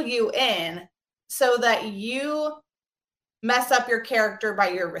pull you in so that you mess up your character by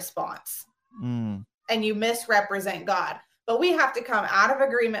your response. And you misrepresent God. But we have to come out of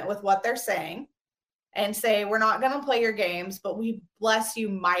agreement with what they're saying and say, we're not going to play your games, but we bless you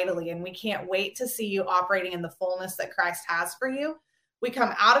mightily. And we can't wait to see you operating in the fullness that Christ has for you. We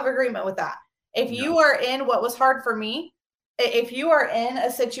come out of agreement with that. If you are in what was hard for me, if you are in a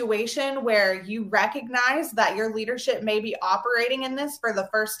situation where you recognize that your leadership may be operating in this for the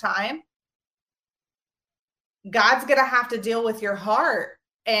first time, God's going to have to deal with your heart.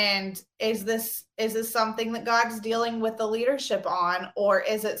 And is this something that God's dealing with the leadership on, or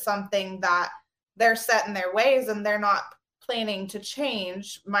is it something that they're set in their ways and they're not planning to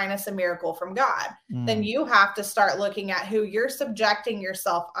change minus a miracle from God? Then you have to start looking at who you're subjecting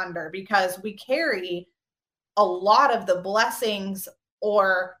yourself under, because we carry a lot of the blessings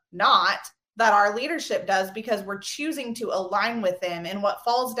or not that our leadership does, because we're choosing to align with them, and what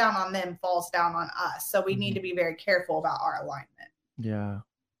falls down on them falls down on us. So we need to be very careful about our alignment.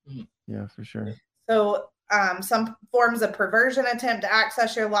 Yeah, for sure. So some forms of perversion attempt to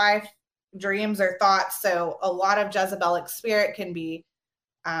access your life, dreams or thoughts. So a lot of Jezebelic spirit can be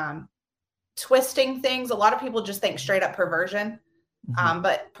twisting things. A lot of people just think straight up perversion,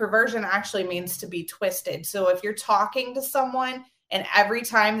 but perversion actually means to be twisted. So if you're talking to someone and every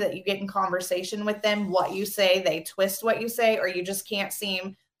time that you get in conversation with them, what you say, they twist what you say, or you just can't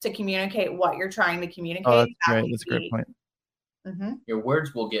seem to communicate what you're trying to communicate. Oh, that's great. That's a great point. Your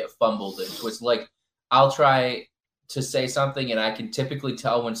words will get fumbled and twisted. Like, I'll try to say something, and I can typically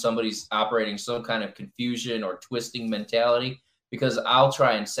tell when somebody's operating some kind of confusion or twisting mentality, because I'll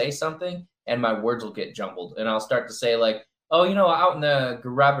try and say something and my words will get jumbled, and I'll start to say like, oh, out in the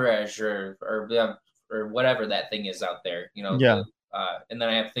garage or whatever that thing is out there, and then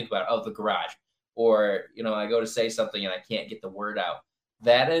I have to think about, the garage, or, I go to say something and I can't get the word out.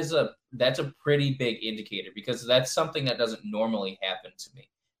 That's a pretty big indicator, because that's something that doesn't normally happen to me.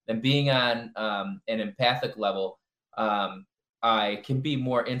 And being on an empathic level, I can be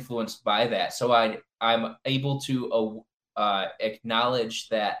more influenced by that. So I'm able to acknowledge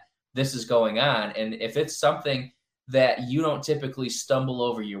that this is going on. And if it's something that you don't typically stumble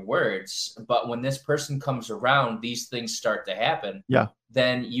over your words, but when this person comes around, these things start to happen. Yeah.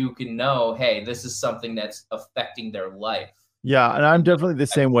 Then you can know, hey, this is something that's affecting their life. Yeah. And I'm definitely the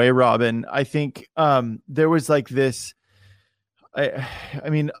same way, Robin. I think there was like this, I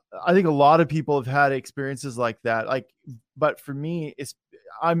mean, I think a lot of people have had experiences like that. Like, but for me,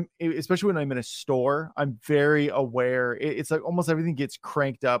 especially when I'm in a store, I'm very aware. It's like almost everything gets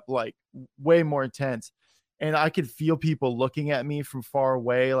cranked up, like way more intense. And I could feel people looking at me from far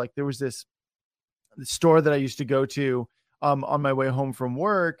away. Like there was this store that I used to go to on my way home from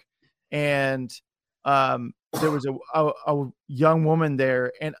work. And there was a young woman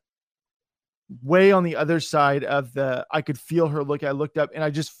there, and way on the other side of I could feel her look. I looked up and I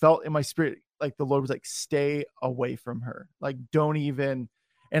just felt in my spirit, like the Lord was like, stay away from her. Like, don't even.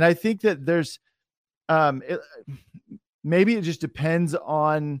 And I think that there's, maybe it just depends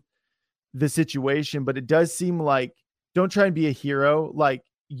on the situation, but it does seem like, don't try and be a hero, like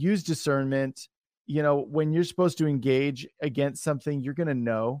use discernment. When you're supposed to engage against something, you're going to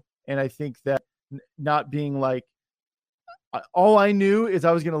know. And I think that not being like, all I knew is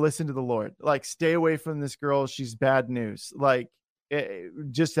I was going to listen to the Lord, like stay away from this girl. She's bad news. Like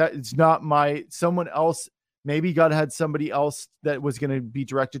it's not someone else. Maybe God had somebody else that was going to be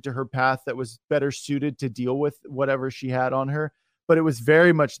directed to her path that was better suited to deal with whatever she had on her. But it was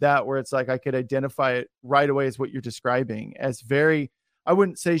very much that where it's like, I could identify it right away as what you're describing as I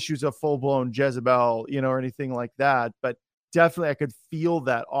wouldn't say she was a full blown Jezebel, or anything like that, but definitely I could feel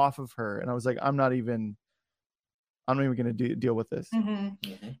that off of her. And I was like, I'm not even going to deal with this. Mm-hmm.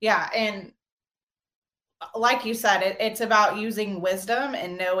 Mm-hmm. Yeah. And like you said, it's about using wisdom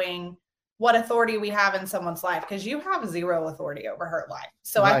and knowing what authority we have in someone's life, because you have zero authority over her life.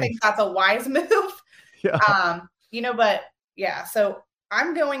 So right. I think that's a wise move. Yeah. But yeah, so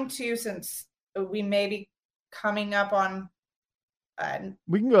I'm going to, since we may be coming up on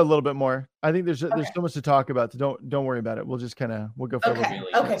we can go a little bit more. I think there's so much to talk about. So don't worry about it. We'll just we'll go for a little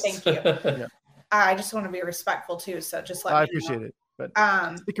bit. Okay, thank you. Yeah. I just want to be respectful too. So just let me know. I appreciate it.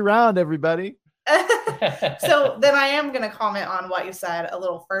 But stick around, everybody. So then I am going to comment on what you said a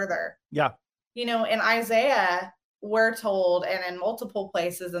little further. Yeah. In Isaiah, we're told, and in multiple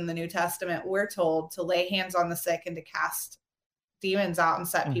places in the New Testament, we're told to lay hands on the sick and to cast demons out and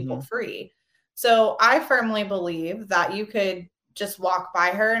set people free. So I firmly believe that you could just walk by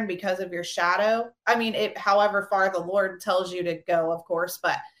her, and because of your shadow, however far the Lord tells you to go, of course,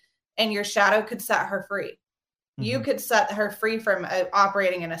 and your shadow could set her free. Mm-hmm. You could set her free from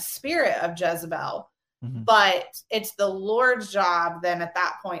operating in a spirit of Jezebel, but it's the Lord's job then at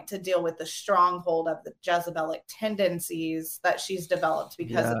that point to deal with the stronghold of the Jezebelic tendencies that she's developed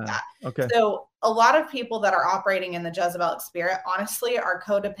because of that. Okay. So a lot of people that are operating in the Jezebelic spirit, honestly, are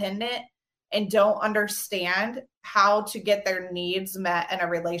codependent and don't understand how to get their needs met in a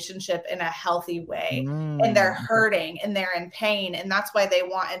relationship in a healthy way. And they're hurting and they're in pain. And that's why they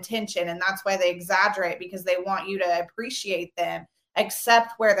want attention. And that's why they exaggerate, because they want you to appreciate them,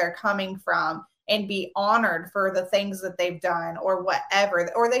 accept where they're coming from, and be honored for the things that they've done or whatever.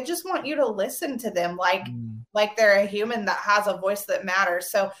 Or they just want you to listen to them like they're a human that has a voice that matters.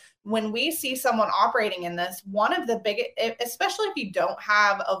 So when we see someone operating in this, one of the biggest, especially if you don't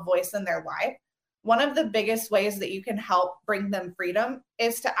have a voice in their life, one of the biggest ways that you can help bring them freedom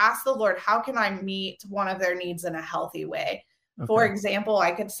is to ask the Lord, how can I meet one of their needs in a healthy way? Okay. For example,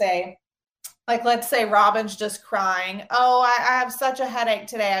 I could say, like, let's say Robin's just crying. Oh, I have such a headache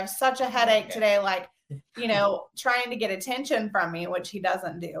today. I have such a headache today. Like, trying to get attention from me, which he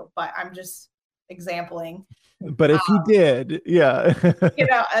doesn't do, but I'm just exampling. But if he did, yeah.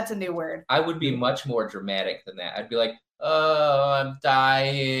 That's a new word. I would be much more dramatic than that. I'd be like, oh, I'm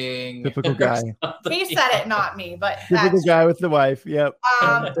dying. Typical guy. He said it, not me, but typical guy with the wife. Yep.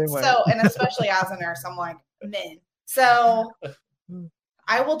 So, and especially as a nurse, I'm like, men. So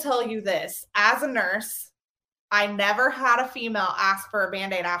I will tell you this, as a nurse, I never had a female ask for a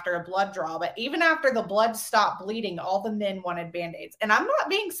Band-Aid after a blood draw, but even after the blood stopped bleeding, all the men wanted Band-Aids. And I'm not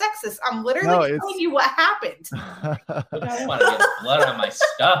being sexist. I'm literally telling you what happened. I don't want to get blood on my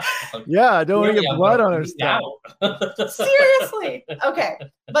stuff. Yeah, I don't want to get blood on her stuff. Seriously. Okay.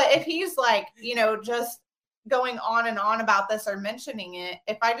 But if he's like, just going on and on about this or mentioning it,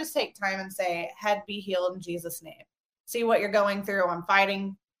 if I just take time and say, head be healed in Jesus' name, see what you're going through, I'm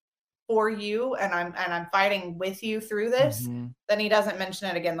fighting for you and I'm fighting with you through this, then he doesn't mention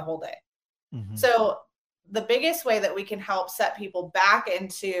it again the whole day. So the biggest way that we can help set people back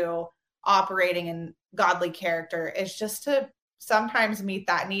into operating in godly character is just to sometimes meet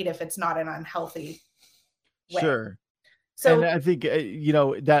that need if it's not an unhealthy way. Sure. So and I think,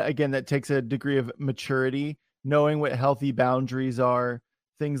 that again, that takes a degree of maturity knowing what healthy boundaries are,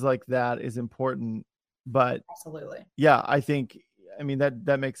 things like that is important. But Absolutely. yeah, I mean,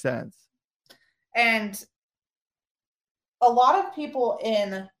 that makes sense. And a lot of people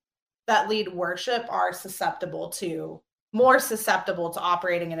that lead worship are more susceptible to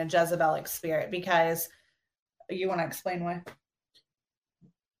operating in a Jezebelic spirit, because you want to explain why?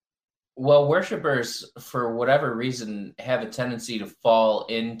 Well, worshipers, for whatever reason, have a tendency to fall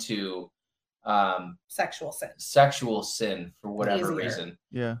into sexual sin for whatever reason.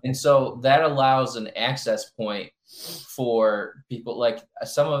 Yeah. And so that allows an access point for people. Like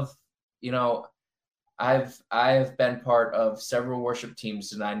some of, I've been part of several worship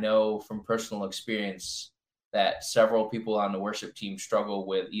teams, and I know from personal experience that several people on the worship team struggle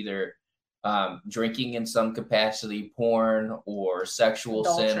with either drinking in some capacity, porn, or sexual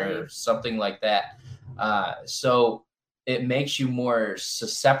sin or something like that. So it makes you more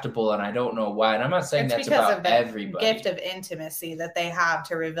susceptible, and I don't know why. And I'm not saying that's because about everybody. Gift of intimacy that they have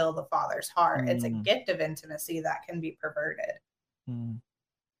to reveal the Father's heart. It's a gift of intimacy that can be perverted.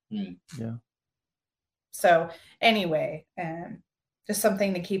 Yeah. So anyway, just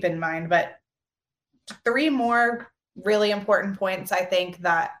something to keep in mind. But 3 more really important points, I think,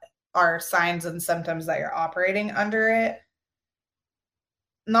 that are signs and symptoms that you're operating under it.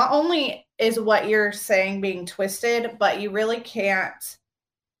 Not only is what you're saying being twisted, but you really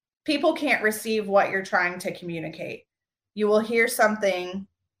people can't receive what you're trying to communicate. You will hear something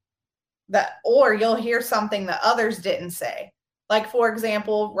you'll hear something that others didn't say. Like, for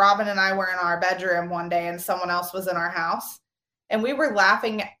example, Robin and I were in our bedroom one day and someone else was in our house, and we were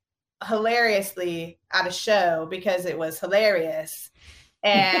laughing hilariously at a show because it was hilarious.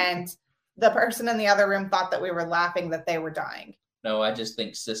 And the person in the other room thought that we were laughing that they were dying. No, I just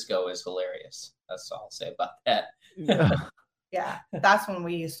think Cisco is hilarious. That's all I'll say about that. Yeah, that's when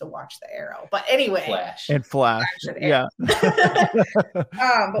we used to watch The Arrow. But anyway. Flash. Yeah.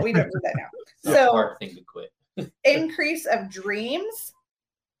 But we don't do that now. So hard thing to quit. Increase of dreams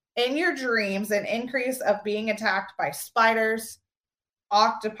in your dreams, an increase of being attacked by spiders,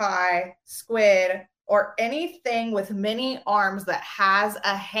 octopi, squid, or anything with many arms that has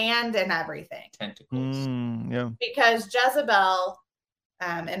a hand in everything. Tentacles. Yeah. Because Jezebel,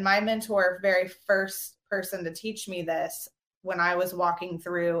 and my mentor, very first person to teach me this when I was walking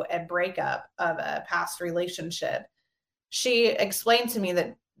through a breakup of a past relationship, she explained to me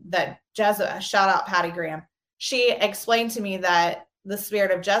that Jezebel, shout out Patty Graham, she explained to me that the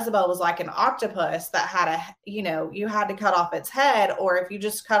spirit of Jezebel was like an octopus that had you had to cut off its head, or if you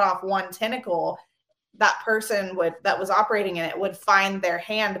just cut off one tentacle, that person that was operating in it would find their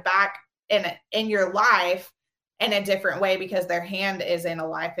hand back in your life in a different way, because their hand is in a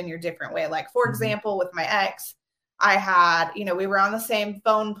life in your different way. Like, for example, with my ex, I had, we were on the same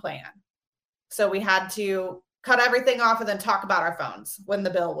phone plan. So we had to cut everything off and then talk about our phones when the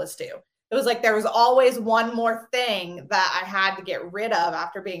bill was due. It was like there was always one more thing that I had to get rid of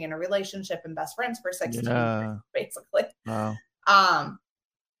after being in a relationship and best friends for 16 years, basically. Wow.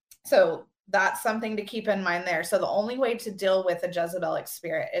 So that's something to keep in mind there. So the only way to deal with a Jezebelic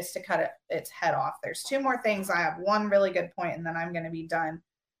spirit is to cut its head off. There's 2 more things. I have one really good point, and then I'm going to be done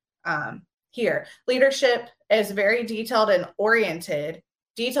here. Leadership is very detail oriented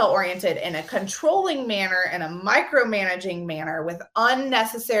in a controlling manner and a micromanaging manner with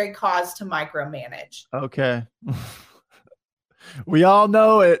unnecessary cause to micromanage. Okay. We all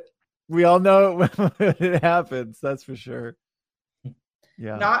know it. We all know it when it happens. That's for sure.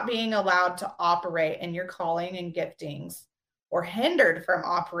 Yeah. Not being allowed to operate in your calling and giftings, or hindered from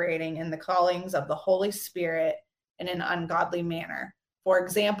operating in the callings of the Holy Spirit in an ungodly manner. For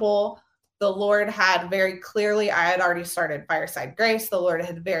example, the Lord had very clearly, I had already started Fireside Grace. The Lord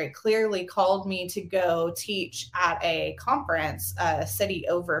had very clearly called me to go teach at a conference, a city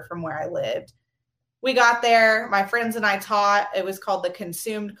over from where I lived. We got there, my friends and I taught. It was called the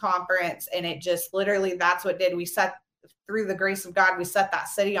Consumed Conference, and it just literally, that's what did. We set, through the grace of God, we set that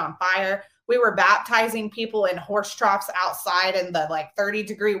city on fire. We were baptizing people in horse troughs outside in the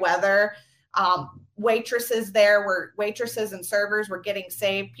 30-degree weather. Waitresses and servers were getting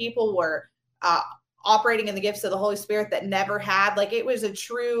saved. People were operating in the gifts of the Holy Spirit that never had. It was a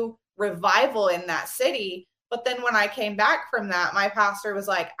true revival in that city. But then when I came back from that, my pastor was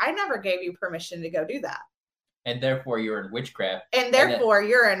like, I never gave you permission to go do that. And therefore you're in witchcraft.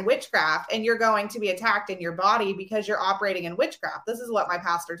 You're in witchcraft, and you're going to be attacked in your body because you're operating in witchcraft. This is what my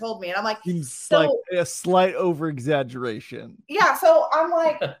pastor told me. And I'm like, seems like a slight over exaggeration. Yeah. So I'm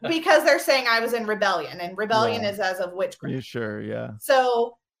like, because they're saying I was in rebellion, and rebellion is as of witchcraft. You sure? Yeah.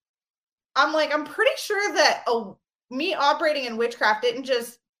 So I'm like, I'm pretty sure that me operating in witchcraft didn't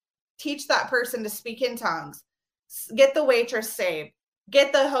just teach that person to speak in tongues. get the waitress saved,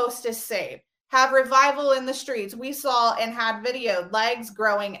 get the hostess saved, have revival in the streets. We saw and had videoed legs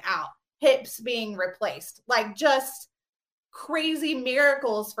growing out, hips being replaced, like just crazy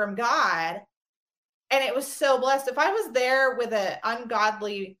miracles from God. And it was so blessed. If I was there with an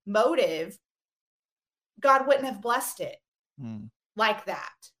ungodly motive, God wouldn't have blessed it like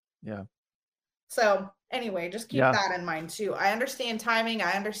that. Yeah. So anyway, just keep that in mind too. I understand timing.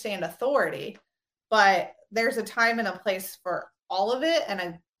 I understand authority, but there's a time and a place for all of it and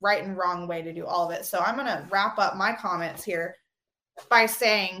a right and wrong way to do all of it. So I'm going to wrap up my comments here by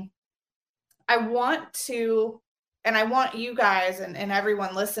saying, I want you guys and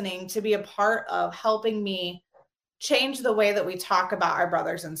everyone listening to be a part of helping me change the way that we talk about our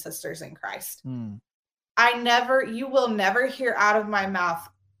brothers and sisters in Christ. You will never hear out of my mouth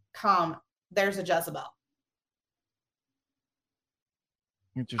there's a Jezebel.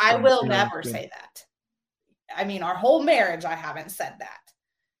 I will never say that. I mean, our whole marriage, I haven't said that.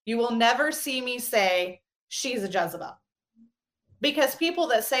 You will never see me say she's a Jezebel, because people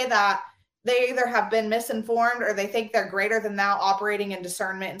that say that, they either have been misinformed or they think they're greater than thou, operating in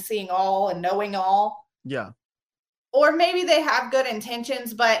discernment and seeing all and knowing all. Yeah. Or maybe they have good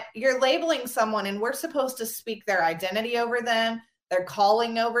intentions, but you're labeling someone and we're supposed to speak their identity over them, their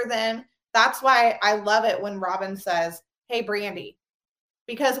calling over them. That's why I love it when ROBYN says, hey, Brandy.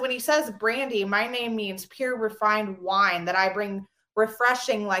 Because when he says Brandy, my name means pure refined wine that I bring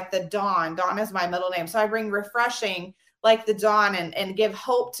refreshing like the dawn. Dawn is my middle name. So I bring refreshing like the dawn and give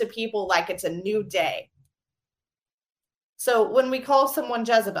hope to people like it's a new day. So when we call someone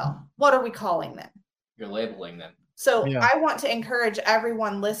Jezebel, what are we calling them? You're labeling them. So I want to encourage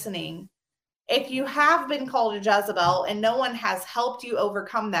everyone listening. If you have been called a Jezebel and no one has helped you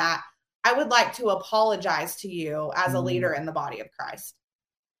overcome that, I would like to apologize to you as a leader in the body of Christ.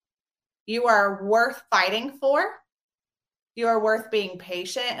 You are worth fighting for. You are worth being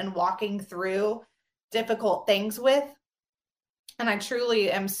patient and walking through difficult things with. And I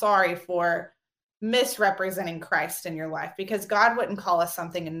truly am sorry for misrepresenting Christ in your life, because God wouldn't call us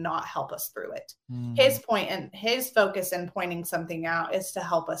something and not help us through it. His point and his focus in pointing something out is to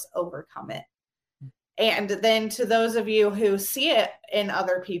help us overcome it. And then to those of you who see it in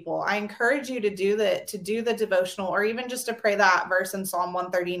other people, I encourage you to do the devotional, or even just to pray that verse in Psalm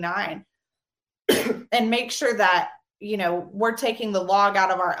 139 and make sure that, we're taking the log out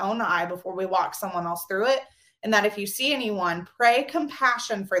of our own eye before we walk someone else through it. And that if you see anyone, pray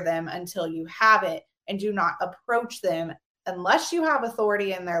compassion for them until you have it, and do not approach them unless you have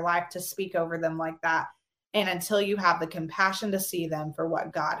authority in their life to speak over them like that. And until you have the compassion to see them for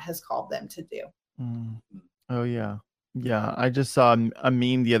what God has called them to do. Oh yeah. Yeah. I just saw a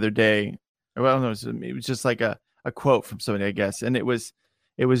meme the other day. Well, no, it was just like a quote from somebody, I guess. And it was,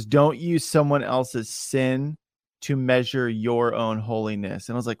 don't use someone else's sin to measure your own holiness.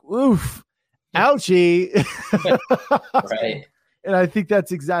 And I was like, oof, ouchie. Right. And I think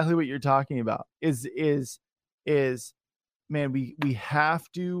that's exactly what you're talking about is man, we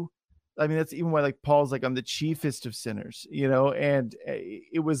have to, I mean, that's even why like Paul's like, I'm the chiefest of sinners, and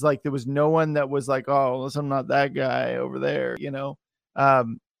it was like, there was no one that was like, oh, listen, I'm not that guy over there,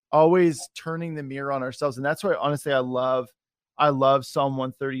 always turning the mirror on ourselves. And that's why, honestly, I love Psalm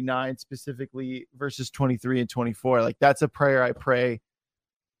 139, specifically verses 23 and 24. Like that's a prayer I pray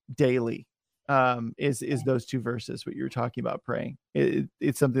daily. Is those two verses, what you're talking about praying.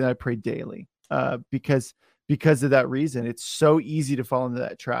 It's something that I pray daily, because of that reason. It's so easy to fall into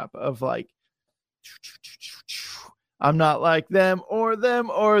that trap of like, I'm not like them or them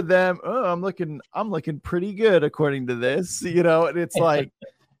or them. Oh, I'm looking pretty good according to this, and it's like,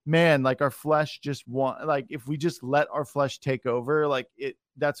 man, like our flesh just like if we just let our flesh take over, like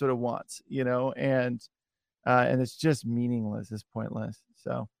that's what it wants, and it's just meaningless. It's pointless.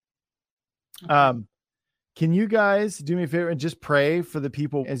 So, can you guys do me a favor and just pray for the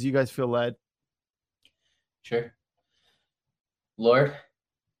people as you guys feel led? Sure. Lord,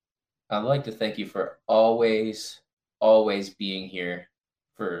 I'd like to thank you for always being here,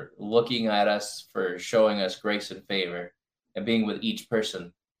 for looking at us, for showing us grace and favor, and being with each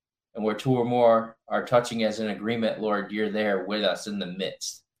person. And where two or more are touching as an agreement, Lord, you're there with us in the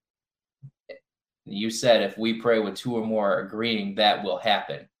midst. You said if we pray with two or more agreeing, that will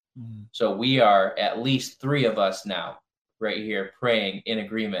happen. Mm-hmm. So we are at least three of us now right here praying in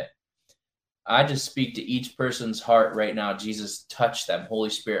agreement. I just speak to each person's heart right now. Jesus, touch them. Holy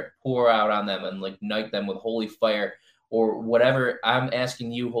Spirit, pour out on them and ignite them with holy fire or whatever. I'm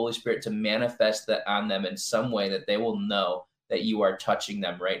asking you, Holy Spirit, to manifest that on them in some way that they will know that you are touching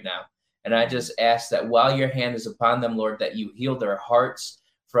them right now. And I just ask that while your hand is upon them, Lord, that you heal their hearts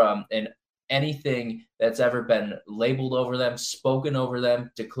from anything that's ever been labeled over them, spoken over them,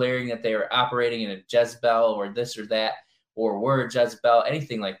 declaring that they are operating in a Jezebel or this or that, or were a Jezebel,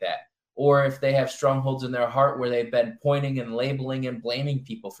 anything like that. Or if they have strongholds in their heart where they've been pointing and labeling and blaming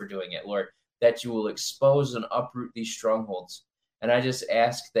people for doing it, Lord, that you will expose and uproot these strongholds. And I just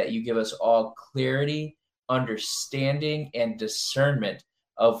ask that you give us all clarity, understanding, and discernment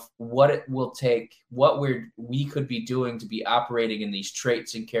of what it will take, what we could be doing to be operating in these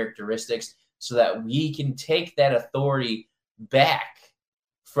traits and characteristics, so that we can take that authority back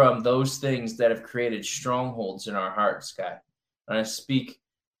from those things that have created strongholds in our hearts, God. And I speak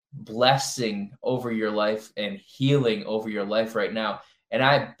blessing over your life and healing over your life right now. And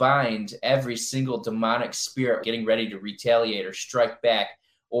I bind every single demonic spirit getting ready to retaliate or strike back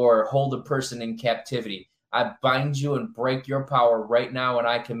or hold a person in captivity. I bind you and break your power right now, and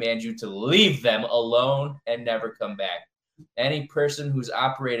I command you to leave them alone and never come back. Any person who's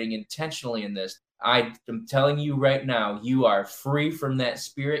operating intentionally in this, I am telling you right now, you are free from that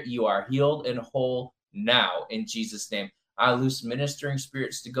spirit. You are healed and whole now in Jesus' name. I loose ministering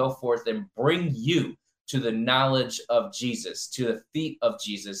spirits to go forth and bring you to the knowledge of Jesus, to the feet of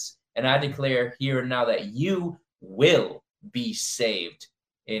Jesus. And I declare here and now that you will be saved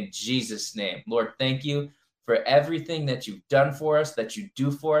in Jesus' name. Lord, thank you for everything that you've done for us, that you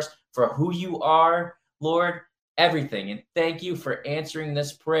do for us, for who you are, Lord, everything. And thank you for answering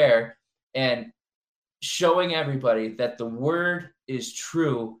this prayer and showing everybody that the word is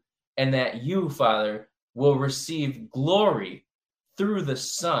true and that you, Father, will receive glory through the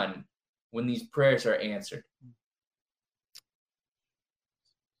Son when these prayers are answered.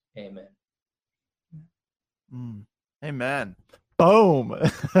 Amen. Amen. Boom.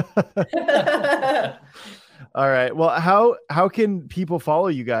 All right. Well, how can people follow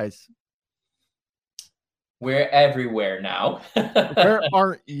you guys? We're everywhere now. Where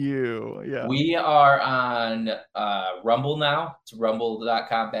aren't you? Yeah. We are on Rumble now. It's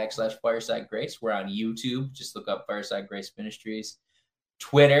rumble.com/Fireside Grace. We're on YouTube. Just look up Fireside Grace Ministries.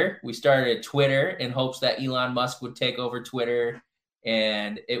 Twitter. We started Twitter in hopes that Elon Musk would take over Twitter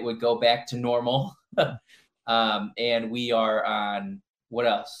and it would go back to normal. And we are on, what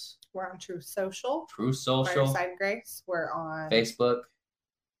else? We're on True Social. Fireside Grace. We're on Facebook.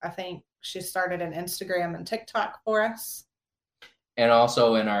 I think she started an Instagram and TikTok for us. And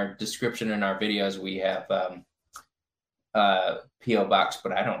also in our description in our videos, we have P.O. Box,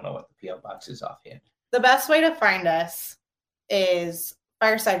 but I don't know what the P.O. Box is offhand. The best way to find us is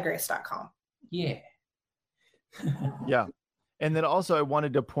firesidegrace.com. Yeah. Yeah. And then also I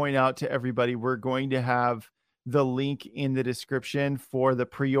wanted to point out to everybody, we're going to have the link in the description for the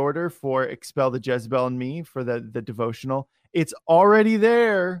pre-order for Expel the Jezebel and Me for the devotional. It's already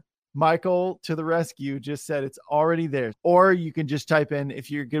there. Michael to the rescue just said it's already there. Or you can just type in,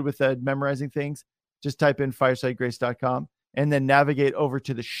 if you're good with memorizing things, just type in firesidegrace.com and then navigate over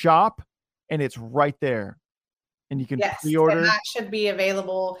to the shop and it's right there. And you can pre-order. And that should be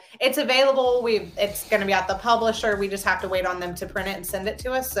available. It's available. It's going to be at the publisher. We just have to wait on them to print it and send it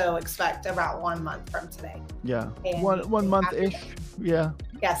to us. So expect about 1 month from today. Yeah. One month-ish. Yeah.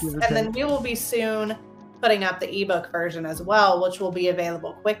 Yes. And then we will be soon putting up the ebook version as well, which will be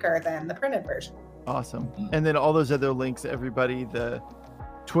available quicker than the printed version. Awesome. And then all those other links, everybody, the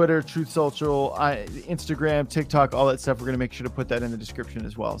Twitter, Truth Social, Instagram, TikTok, all that stuff. We're going to make sure to put that in the description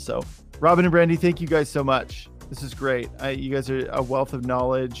as well. So Robyn and Brandy, thank you guys so much. This is great. You guys are a wealth of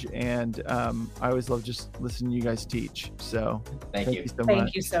knowledge, and I always love just listening to you guys teach. So thank you so much.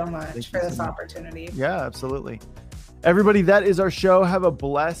 Thank you so much for this opportunity. Yeah, absolutely. Everybody, that is our show. Have a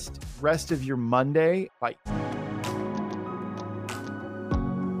blessed rest of your Monday. Bye.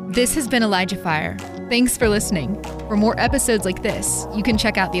 This has been ElijahFire. Thanks for listening. For more episodes like this, you can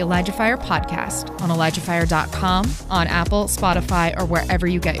check out the ElijahFire podcast on ElijahFire.com, on Apple, Spotify, or wherever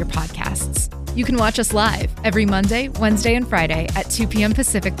you get your podcasts. You can watch us live every Monday, Wednesday, and Friday at 2 p.m.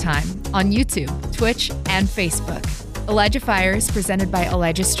 Pacific Time on YouTube, Twitch, and Facebook. ElijahFire is presented by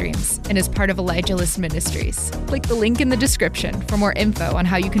Elijah Streams and is part of Elijah List Ministries. Click the link in the description for more info on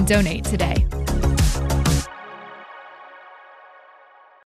how you can donate today.